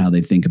terms of how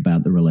they think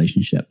about the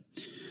relationship.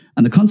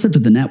 And the concept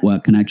of the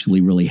network can actually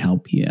really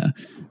help here.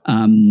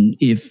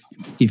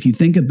 If you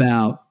think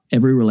about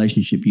every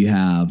relationship you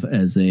have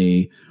as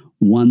a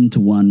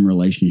one-to-one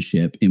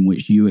relationship in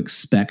which you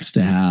expect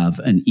to have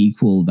an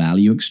equal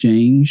value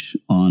exchange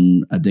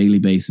on a daily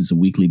basis, a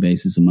weekly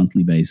basis, a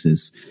monthly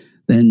basis,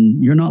 then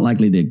you're not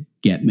likely to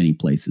get many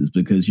places,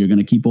 because you're going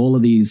to keep all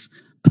of these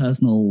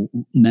personal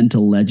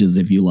mental ledgers,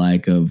 if you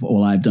like, of,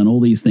 well, I've done all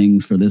these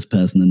things for this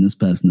person and this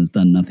person has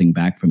done nothing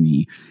back for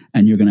me.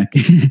 And you're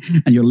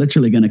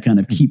literally going to kind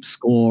of keep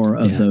score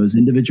of those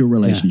individual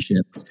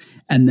relationships.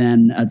 And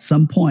then at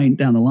some point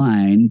down the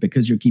line,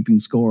 because you're keeping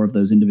score of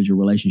those individual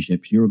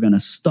relationships, you're going to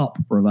stop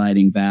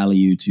providing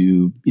value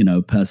to,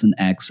 person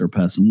X or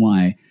person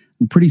Y.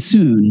 And pretty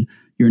soon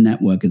your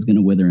network is going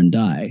to wither and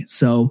die.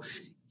 So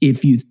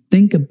if you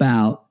think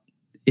about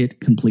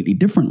it completely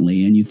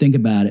differently, and you think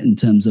about it in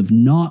terms of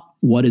not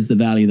what is the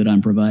value that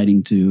I'm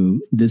providing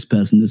to this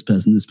person, this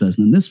person, this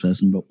person, and this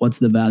person, but what's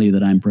the value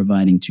that I'm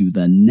providing to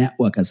the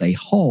network as a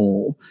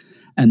whole,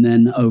 and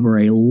then over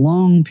a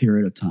long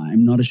period of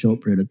time, not a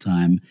short period of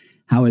time,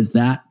 how is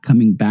that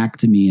coming back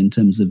to me in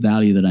terms of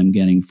value that I'm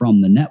getting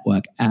from the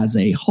network as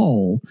a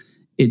whole?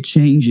 It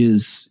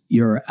changes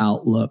your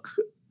outlook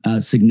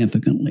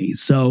significantly.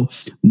 So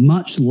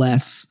much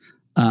less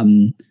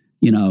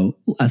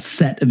a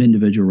set of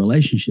individual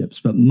relationships,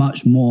 but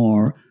much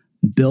more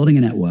building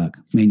a network,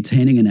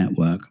 maintaining a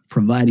network,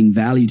 providing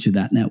value to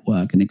that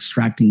network, and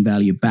extracting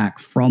value back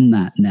from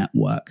that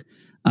network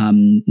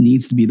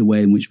needs to be the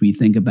way in which we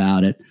think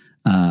about it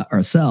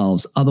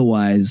ourselves.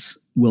 Otherwise,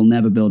 we'll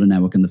never build a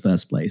network in the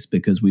first place,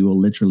 because we will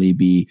literally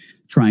be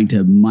trying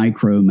to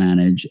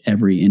micromanage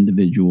every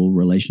individual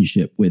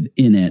relationship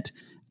within it,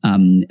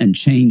 and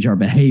change our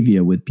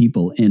behavior with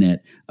people in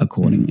it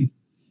accordingly.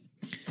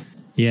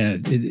 Yeah,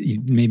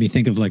 it made me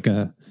think of like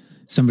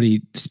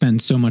somebody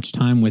spends so much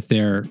time with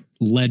their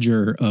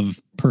ledger of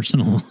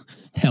personal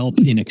help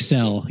in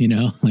Excel,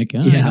 I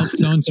helped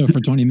so-and-so for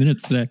 20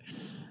 minutes today.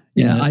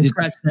 Yeah, I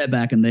scratched their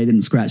back and they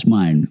didn't scratch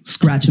mine.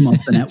 Scratch them off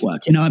the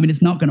network.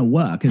 It's not going to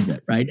work, is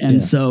it? Right.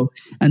 And so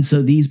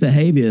these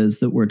behaviors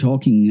that we're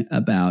talking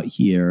about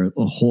here,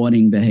 the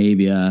hoarding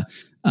behavior,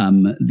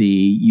 the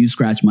you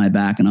scratch my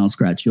back and I'll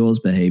scratch yours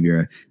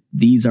behavior,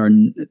 these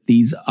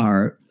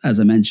are, as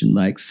I mentioned,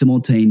 like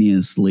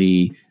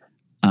simultaneously,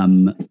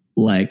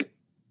 like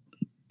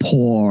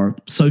poor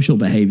social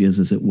behaviors,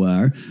 as it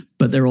were,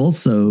 but they're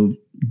also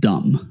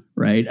dumb,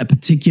 right?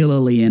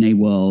 Particularly in a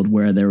world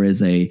where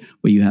where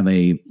you have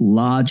a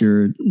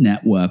larger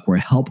network where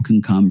help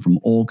can come from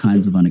all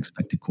kinds of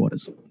unexpected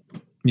quarters.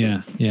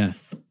 Yeah, yeah.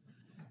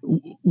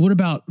 What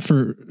about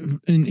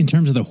in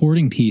terms of the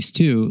hoarding piece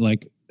too?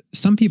 Like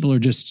some people are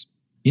just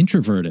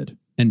introverted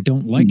and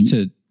don't like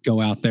to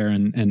go out there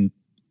and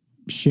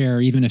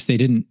share, even if they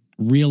didn't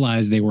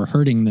realize they were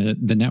hurting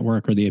the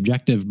network or the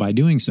objective by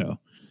doing so.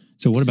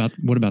 So what about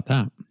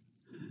that?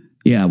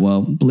 Yeah,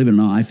 well, believe it or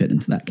not, I fit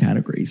into that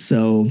category.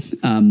 So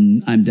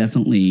I'm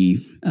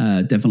definitely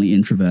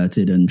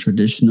introverted, and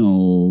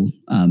traditional,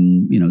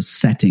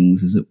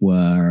 settings, as it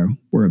were,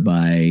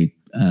 whereby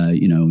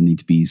need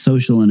to be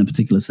social in a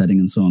particular setting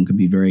and so on, can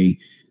be very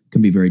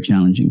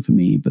challenging for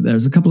me. But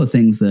there's a couple of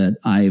things that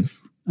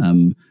I've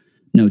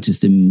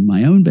noticed in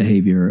my own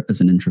behavior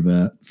as an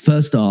introvert.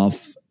 First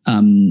off,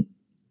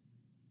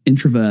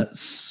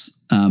 introverts,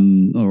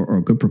 or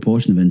a good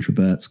proportion of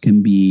introverts,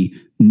 can be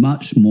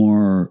much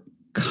more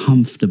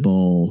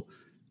comfortable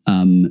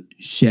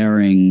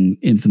sharing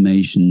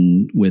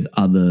information with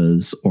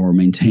others or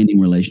maintaining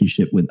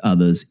relationship with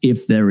others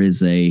if there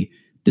is a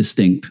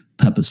distinct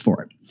purpose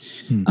for it.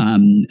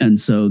 And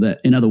so that,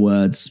 in other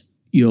words,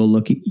 you're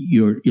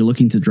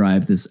looking to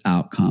drive this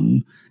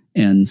outcome.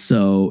 And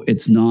so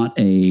it's not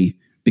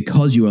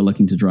because you are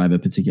looking to drive a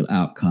particular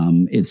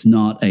outcome, it's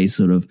not a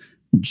sort of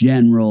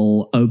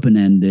general,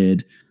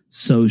 open-ended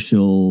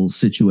social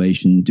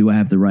situation. Do I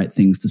have the right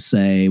things to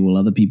say? Will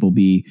other people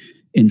be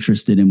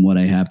interested in what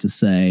I have to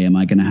say? Am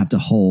I going to have to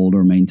hold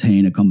or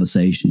maintain a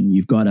conversation?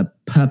 You've got a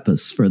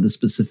purpose for the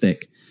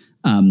specific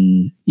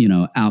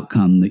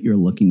outcome that you're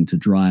looking to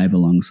drive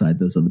alongside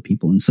those other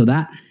people. And so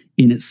that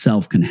in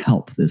itself can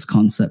help this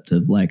concept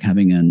of like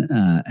having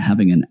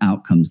an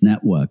outcomes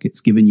network.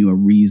 It's given you a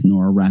reason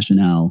or a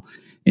rationale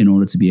in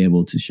order to be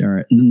able to share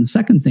it. And then the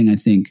second thing, I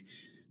think,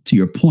 to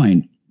your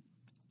point,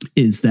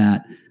 is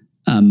that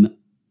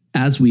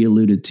as we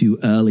alluded to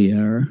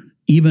earlier,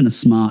 even a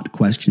smart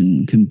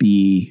question can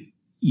be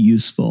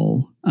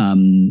useful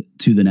to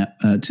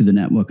the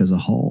network as a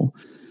whole.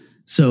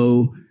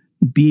 So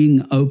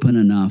being open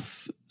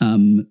enough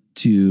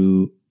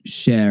to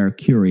share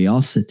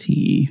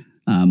curiosity,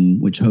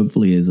 which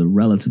hopefully is a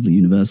relatively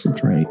universal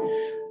trait,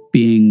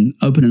 being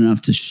open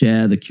enough to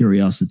share the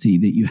curiosity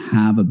that you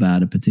have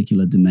about a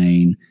particular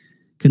domain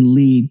can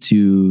lead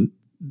to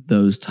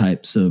those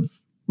types of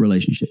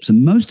relationships.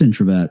 And most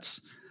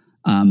introverts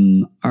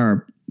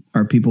are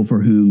people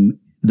for whom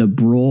the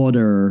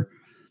broader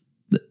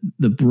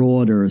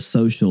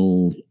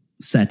social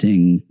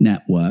setting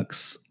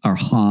networks are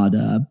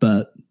harder,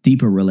 but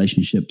deeper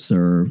relationships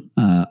are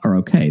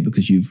okay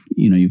because you've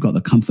got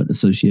the comfort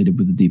associated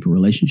with the deeper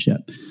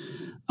relationship.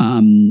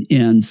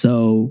 And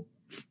so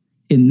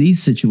in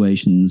these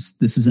situations,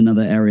 this is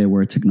another area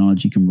where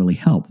technology can really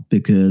help,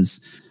 because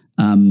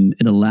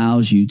it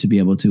allows you to be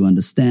able to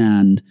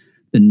understand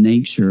the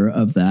nature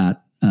of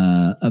that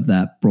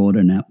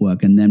broader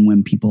network. And then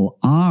when people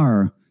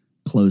are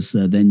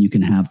closer, then you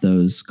can have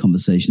those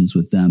conversations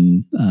with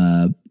them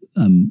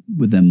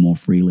more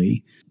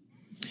freely.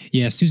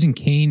 Yeah, Susan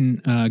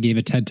Cain gave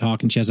a TED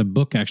Talk, and she has a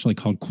book actually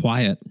called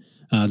Quiet,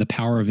 The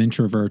Power of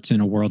Introverts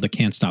in a World That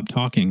Can't Stop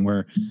Talking,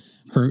 where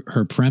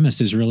her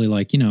premise is really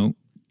like,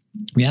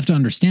 we have to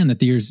understand that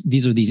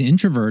these are these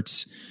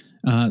introverts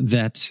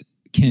that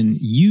can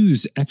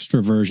use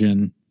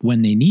extroversion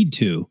when they need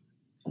to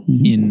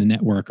in the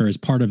network or as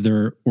part of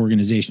their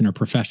organization or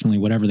professionally,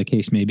 whatever the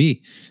case may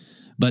be.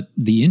 But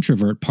the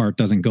introvert part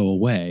doesn't go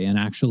away, and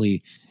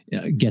actually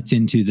gets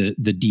into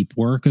the deep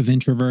work of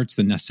introverts,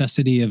 the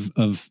necessity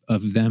of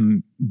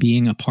them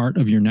being a part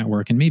of your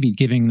network, and maybe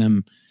giving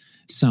them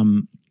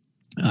some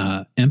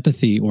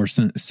empathy or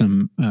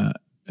some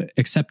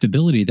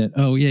acceptability that,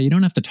 oh yeah, you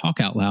don't have to talk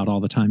out loud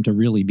all the time to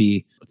really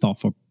be a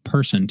thoughtful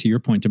person. To your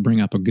point, to bring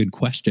up a good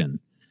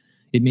question.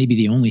 It may be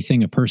the only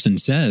thing a person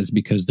says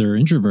because they're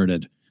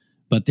introverted,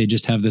 but they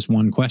just have this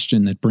one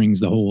question that brings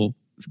the whole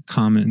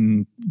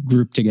common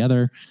group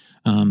together.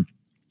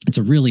 It's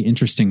a really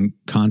interesting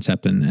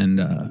concept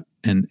and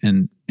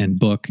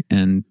book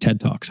and TED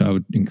Talk. So I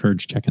would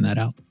encourage checking that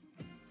out.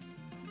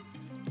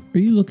 Are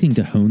you looking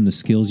to hone the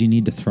skills you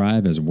need to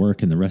thrive as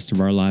work and the rest of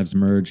our lives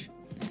merge?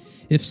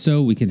 If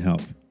so, we can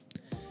help.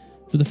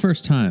 For the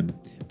first time,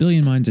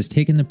 Billion Minds has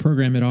taken the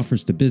program it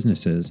offers to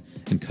businesses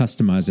and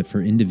customized it for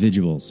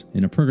individuals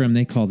in a program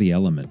they call the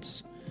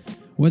Elements.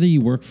 Whether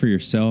you work for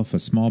yourself, a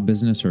small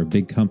business, or a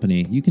big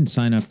company, you can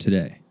sign up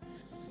today.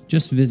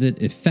 Just visit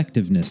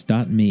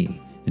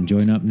effectiveness.me and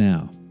join up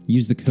now.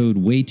 Use the code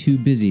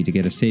WAYTOOBUSY to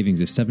get a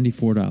savings of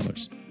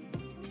 $74.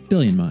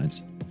 Billion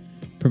Minds,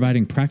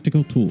 providing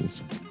practical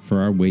tools for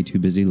our way too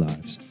busy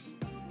lives.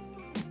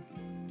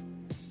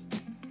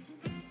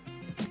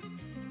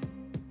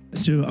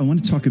 So I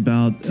want to talk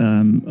about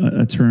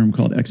a term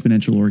called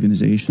exponential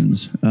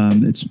organizations.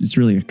 It's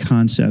really a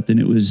concept, and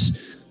it was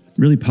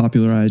really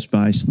popularized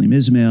by Salim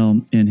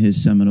Ismail in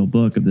his seminal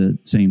book of the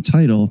same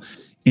title.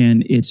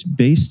 And it's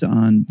based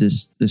on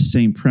this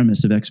same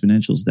premise of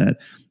exponentials, that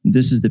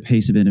this is the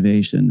pace of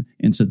innovation.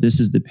 And so this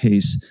is the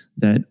pace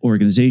that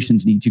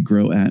organizations need to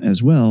grow at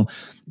as well.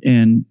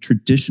 And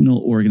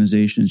traditional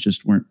organizations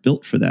just weren't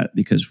built for that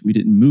because we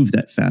didn't move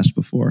that fast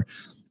before.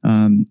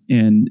 And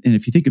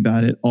if you think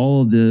about it,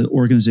 all of the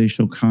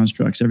organizational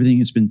constructs, everything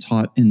that's been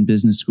taught in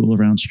business school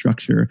around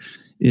structure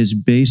is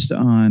based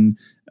on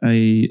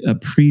a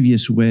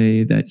previous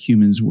way that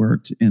humans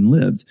worked and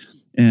lived.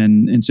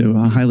 And so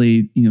a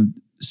highly,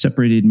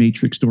 separated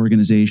matrixed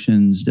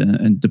organizations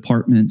and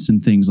departments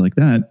and things like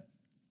that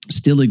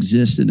still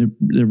exist, and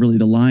they're really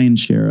the lion's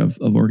share of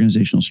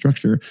organizational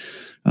structure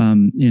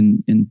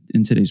in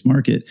today's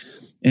market,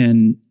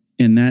 and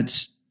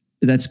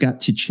that's got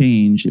to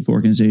change if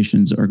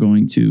organizations are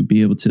going to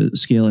be able to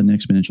scale at an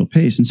exponential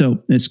pace. And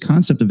so this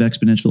concept of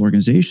exponential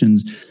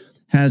organizations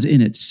has in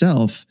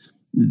itself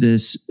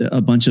a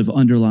bunch of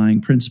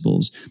underlying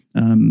principles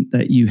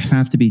that you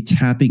have to be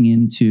tapping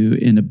into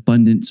an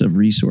abundance of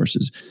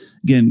resources.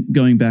 Again,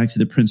 going back to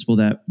the principle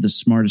that the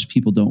smartest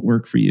people don't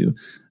work for you,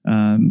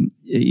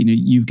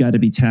 you've got to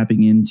be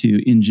tapping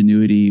into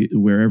ingenuity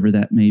wherever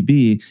that may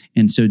be.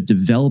 And so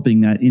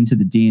developing that into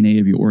the DNA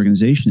of your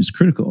organization is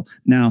critical.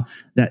 Now,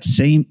 that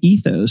same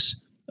ethos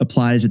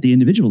applies at the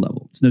individual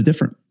level. It's no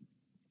different.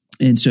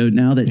 And so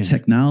now that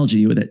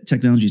technology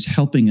is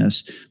helping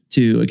us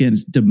to, again,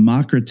 it's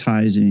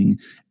democratizing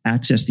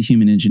access to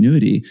human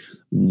ingenuity,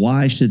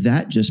 why should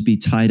that just be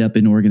tied up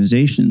in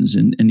organizations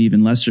and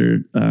even lesser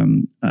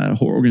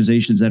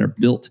organizations that are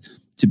built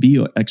to be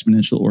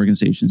exponential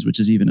organizations, which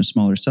is even a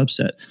smaller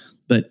subset?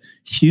 But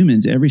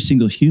humans, every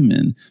single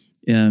human,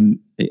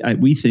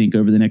 we think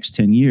over the next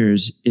 10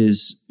 years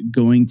is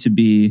going to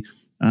be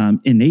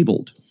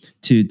enabled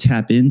to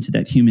tap into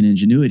that human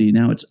ingenuity.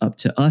 Now it's up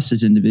to us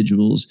as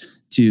individuals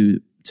to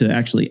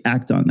actually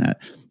act on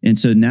that. And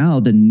so now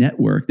the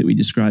network that we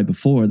described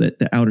before, that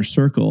the outer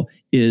circle,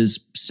 is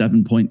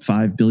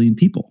 7.5 billion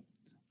people,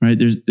 right?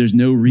 There's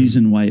no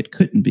reason why it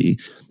couldn't be.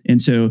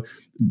 And so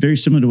very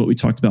similar to what we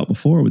talked about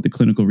before with the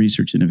Clinical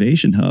Research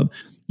Innovation Hub,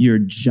 your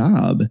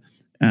job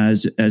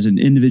as an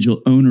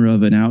individual owner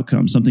of an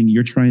outcome, something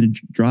you're trying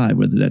to drive,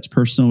 whether that's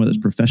personal, whether it's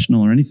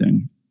professional or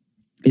anything,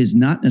 is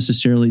not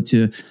necessarily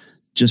to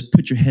just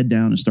put your head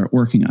down and start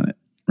working on it,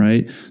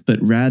 right? But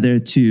rather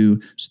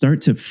to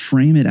start to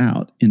frame it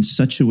out in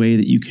such a way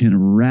that you can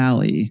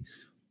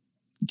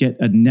get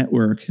a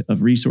network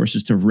of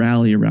resources to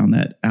rally around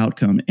that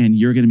outcome. And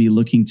you're going to be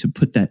looking to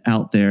put that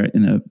out there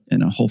in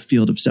a whole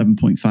field of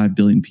 7.5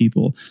 billion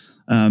people.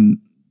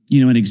 An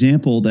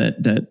example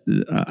that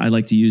I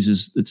like to use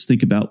is, let's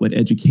think about what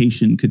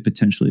education could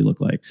potentially look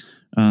like.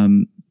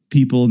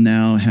 People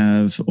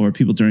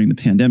during the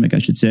pandemic, I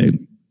should say,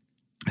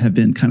 have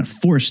been kind of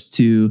forced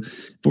into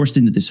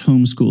this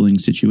homeschooling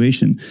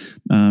situation.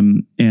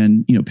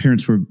 And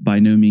parents were by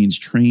no means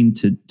trained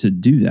to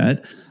do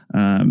that.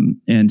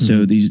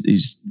 So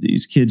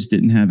these kids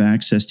didn't have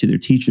access to their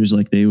teachers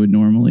like they would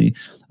normally.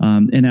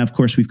 And of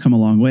course, we've come a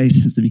long way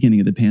since the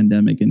beginning of the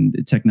pandemic, and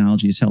the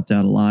technology has helped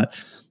out a lot.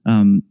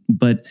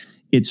 But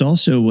it's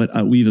also what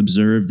we've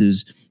observed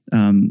is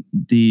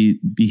the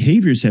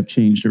behaviors have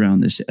changed around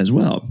this as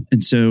well.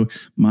 And so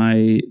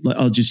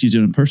I'll just use it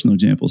in a personal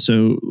example.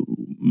 So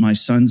my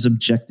son's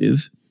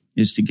objective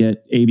is to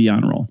get AB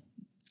honor roll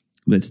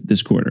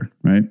this quarter,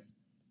 right?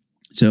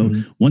 So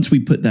once we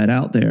put that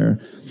out there,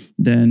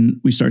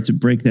 then we start to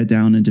break that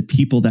down into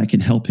people that can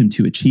help him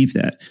to achieve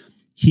that.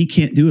 He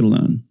can't do it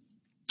alone.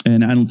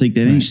 And I don't think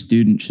that any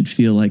student should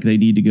feel like they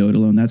need to go it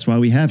alone. That's why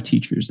we have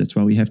teachers. That's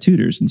why we have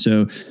tutors. And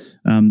so,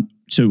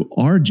 so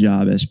our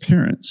job as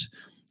parents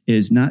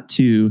is not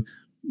to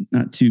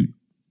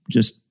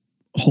just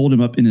hold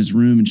him up in his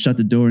room and shut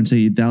the door and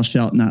say, "Thou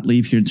shalt not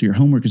leave here until your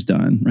homework is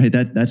done," right?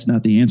 That's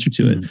not the answer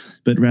to it,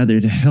 but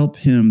rather to help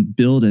him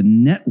build a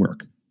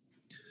network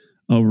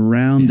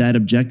around that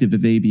objective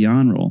of AB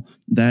honor roll.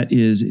 That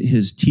is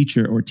his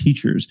teacher or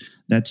teachers.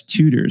 That's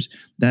tutors.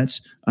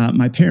 That's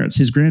my parents,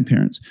 his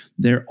grandparents.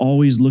 They're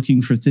always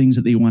looking for things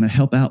that they want to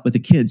help out with the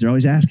kids. They're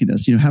always asking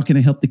us, how can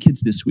I help the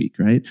kids this week,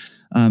 right?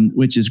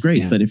 Which is great.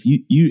 Yeah. But if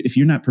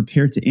you're not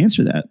prepared to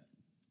answer that,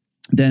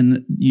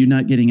 then you're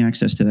not getting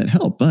access to that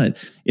help.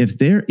 But if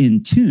they're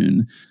in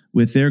tune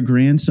with their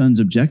grandson's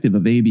objective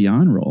of AB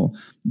honor roll,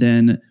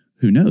 then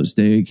who knows?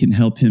 They can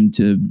help him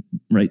to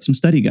write some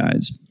study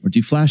guides or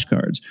do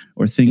flashcards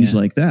or things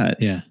like that.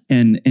 Yeah.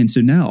 And so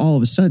now all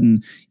of a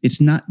sudden,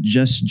 it's not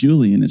just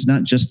Julian. It's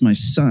not just my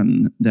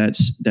son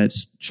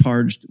that's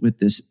charged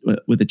with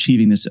with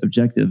achieving this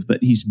objective,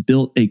 but he's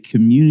built a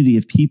community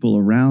of people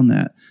around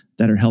that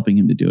are helping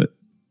him to do it.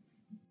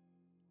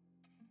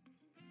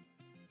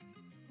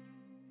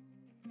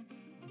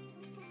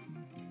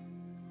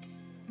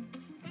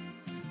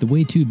 The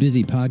Way Too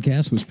Busy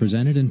podcast was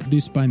presented and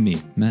produced by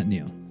me, Matt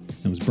Neal,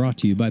 and was brought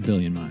to you by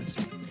Billion Minds.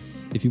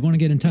 If you want to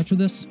get in touch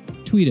with us,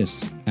 tweet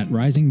us at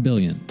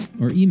RisingBillion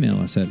or email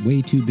us at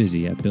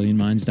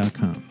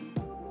waytoobusy@billionminds.com.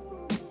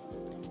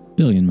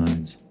 Billion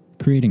Minds,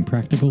 creating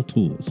practical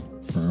tools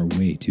for our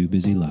way too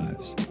busy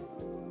lives.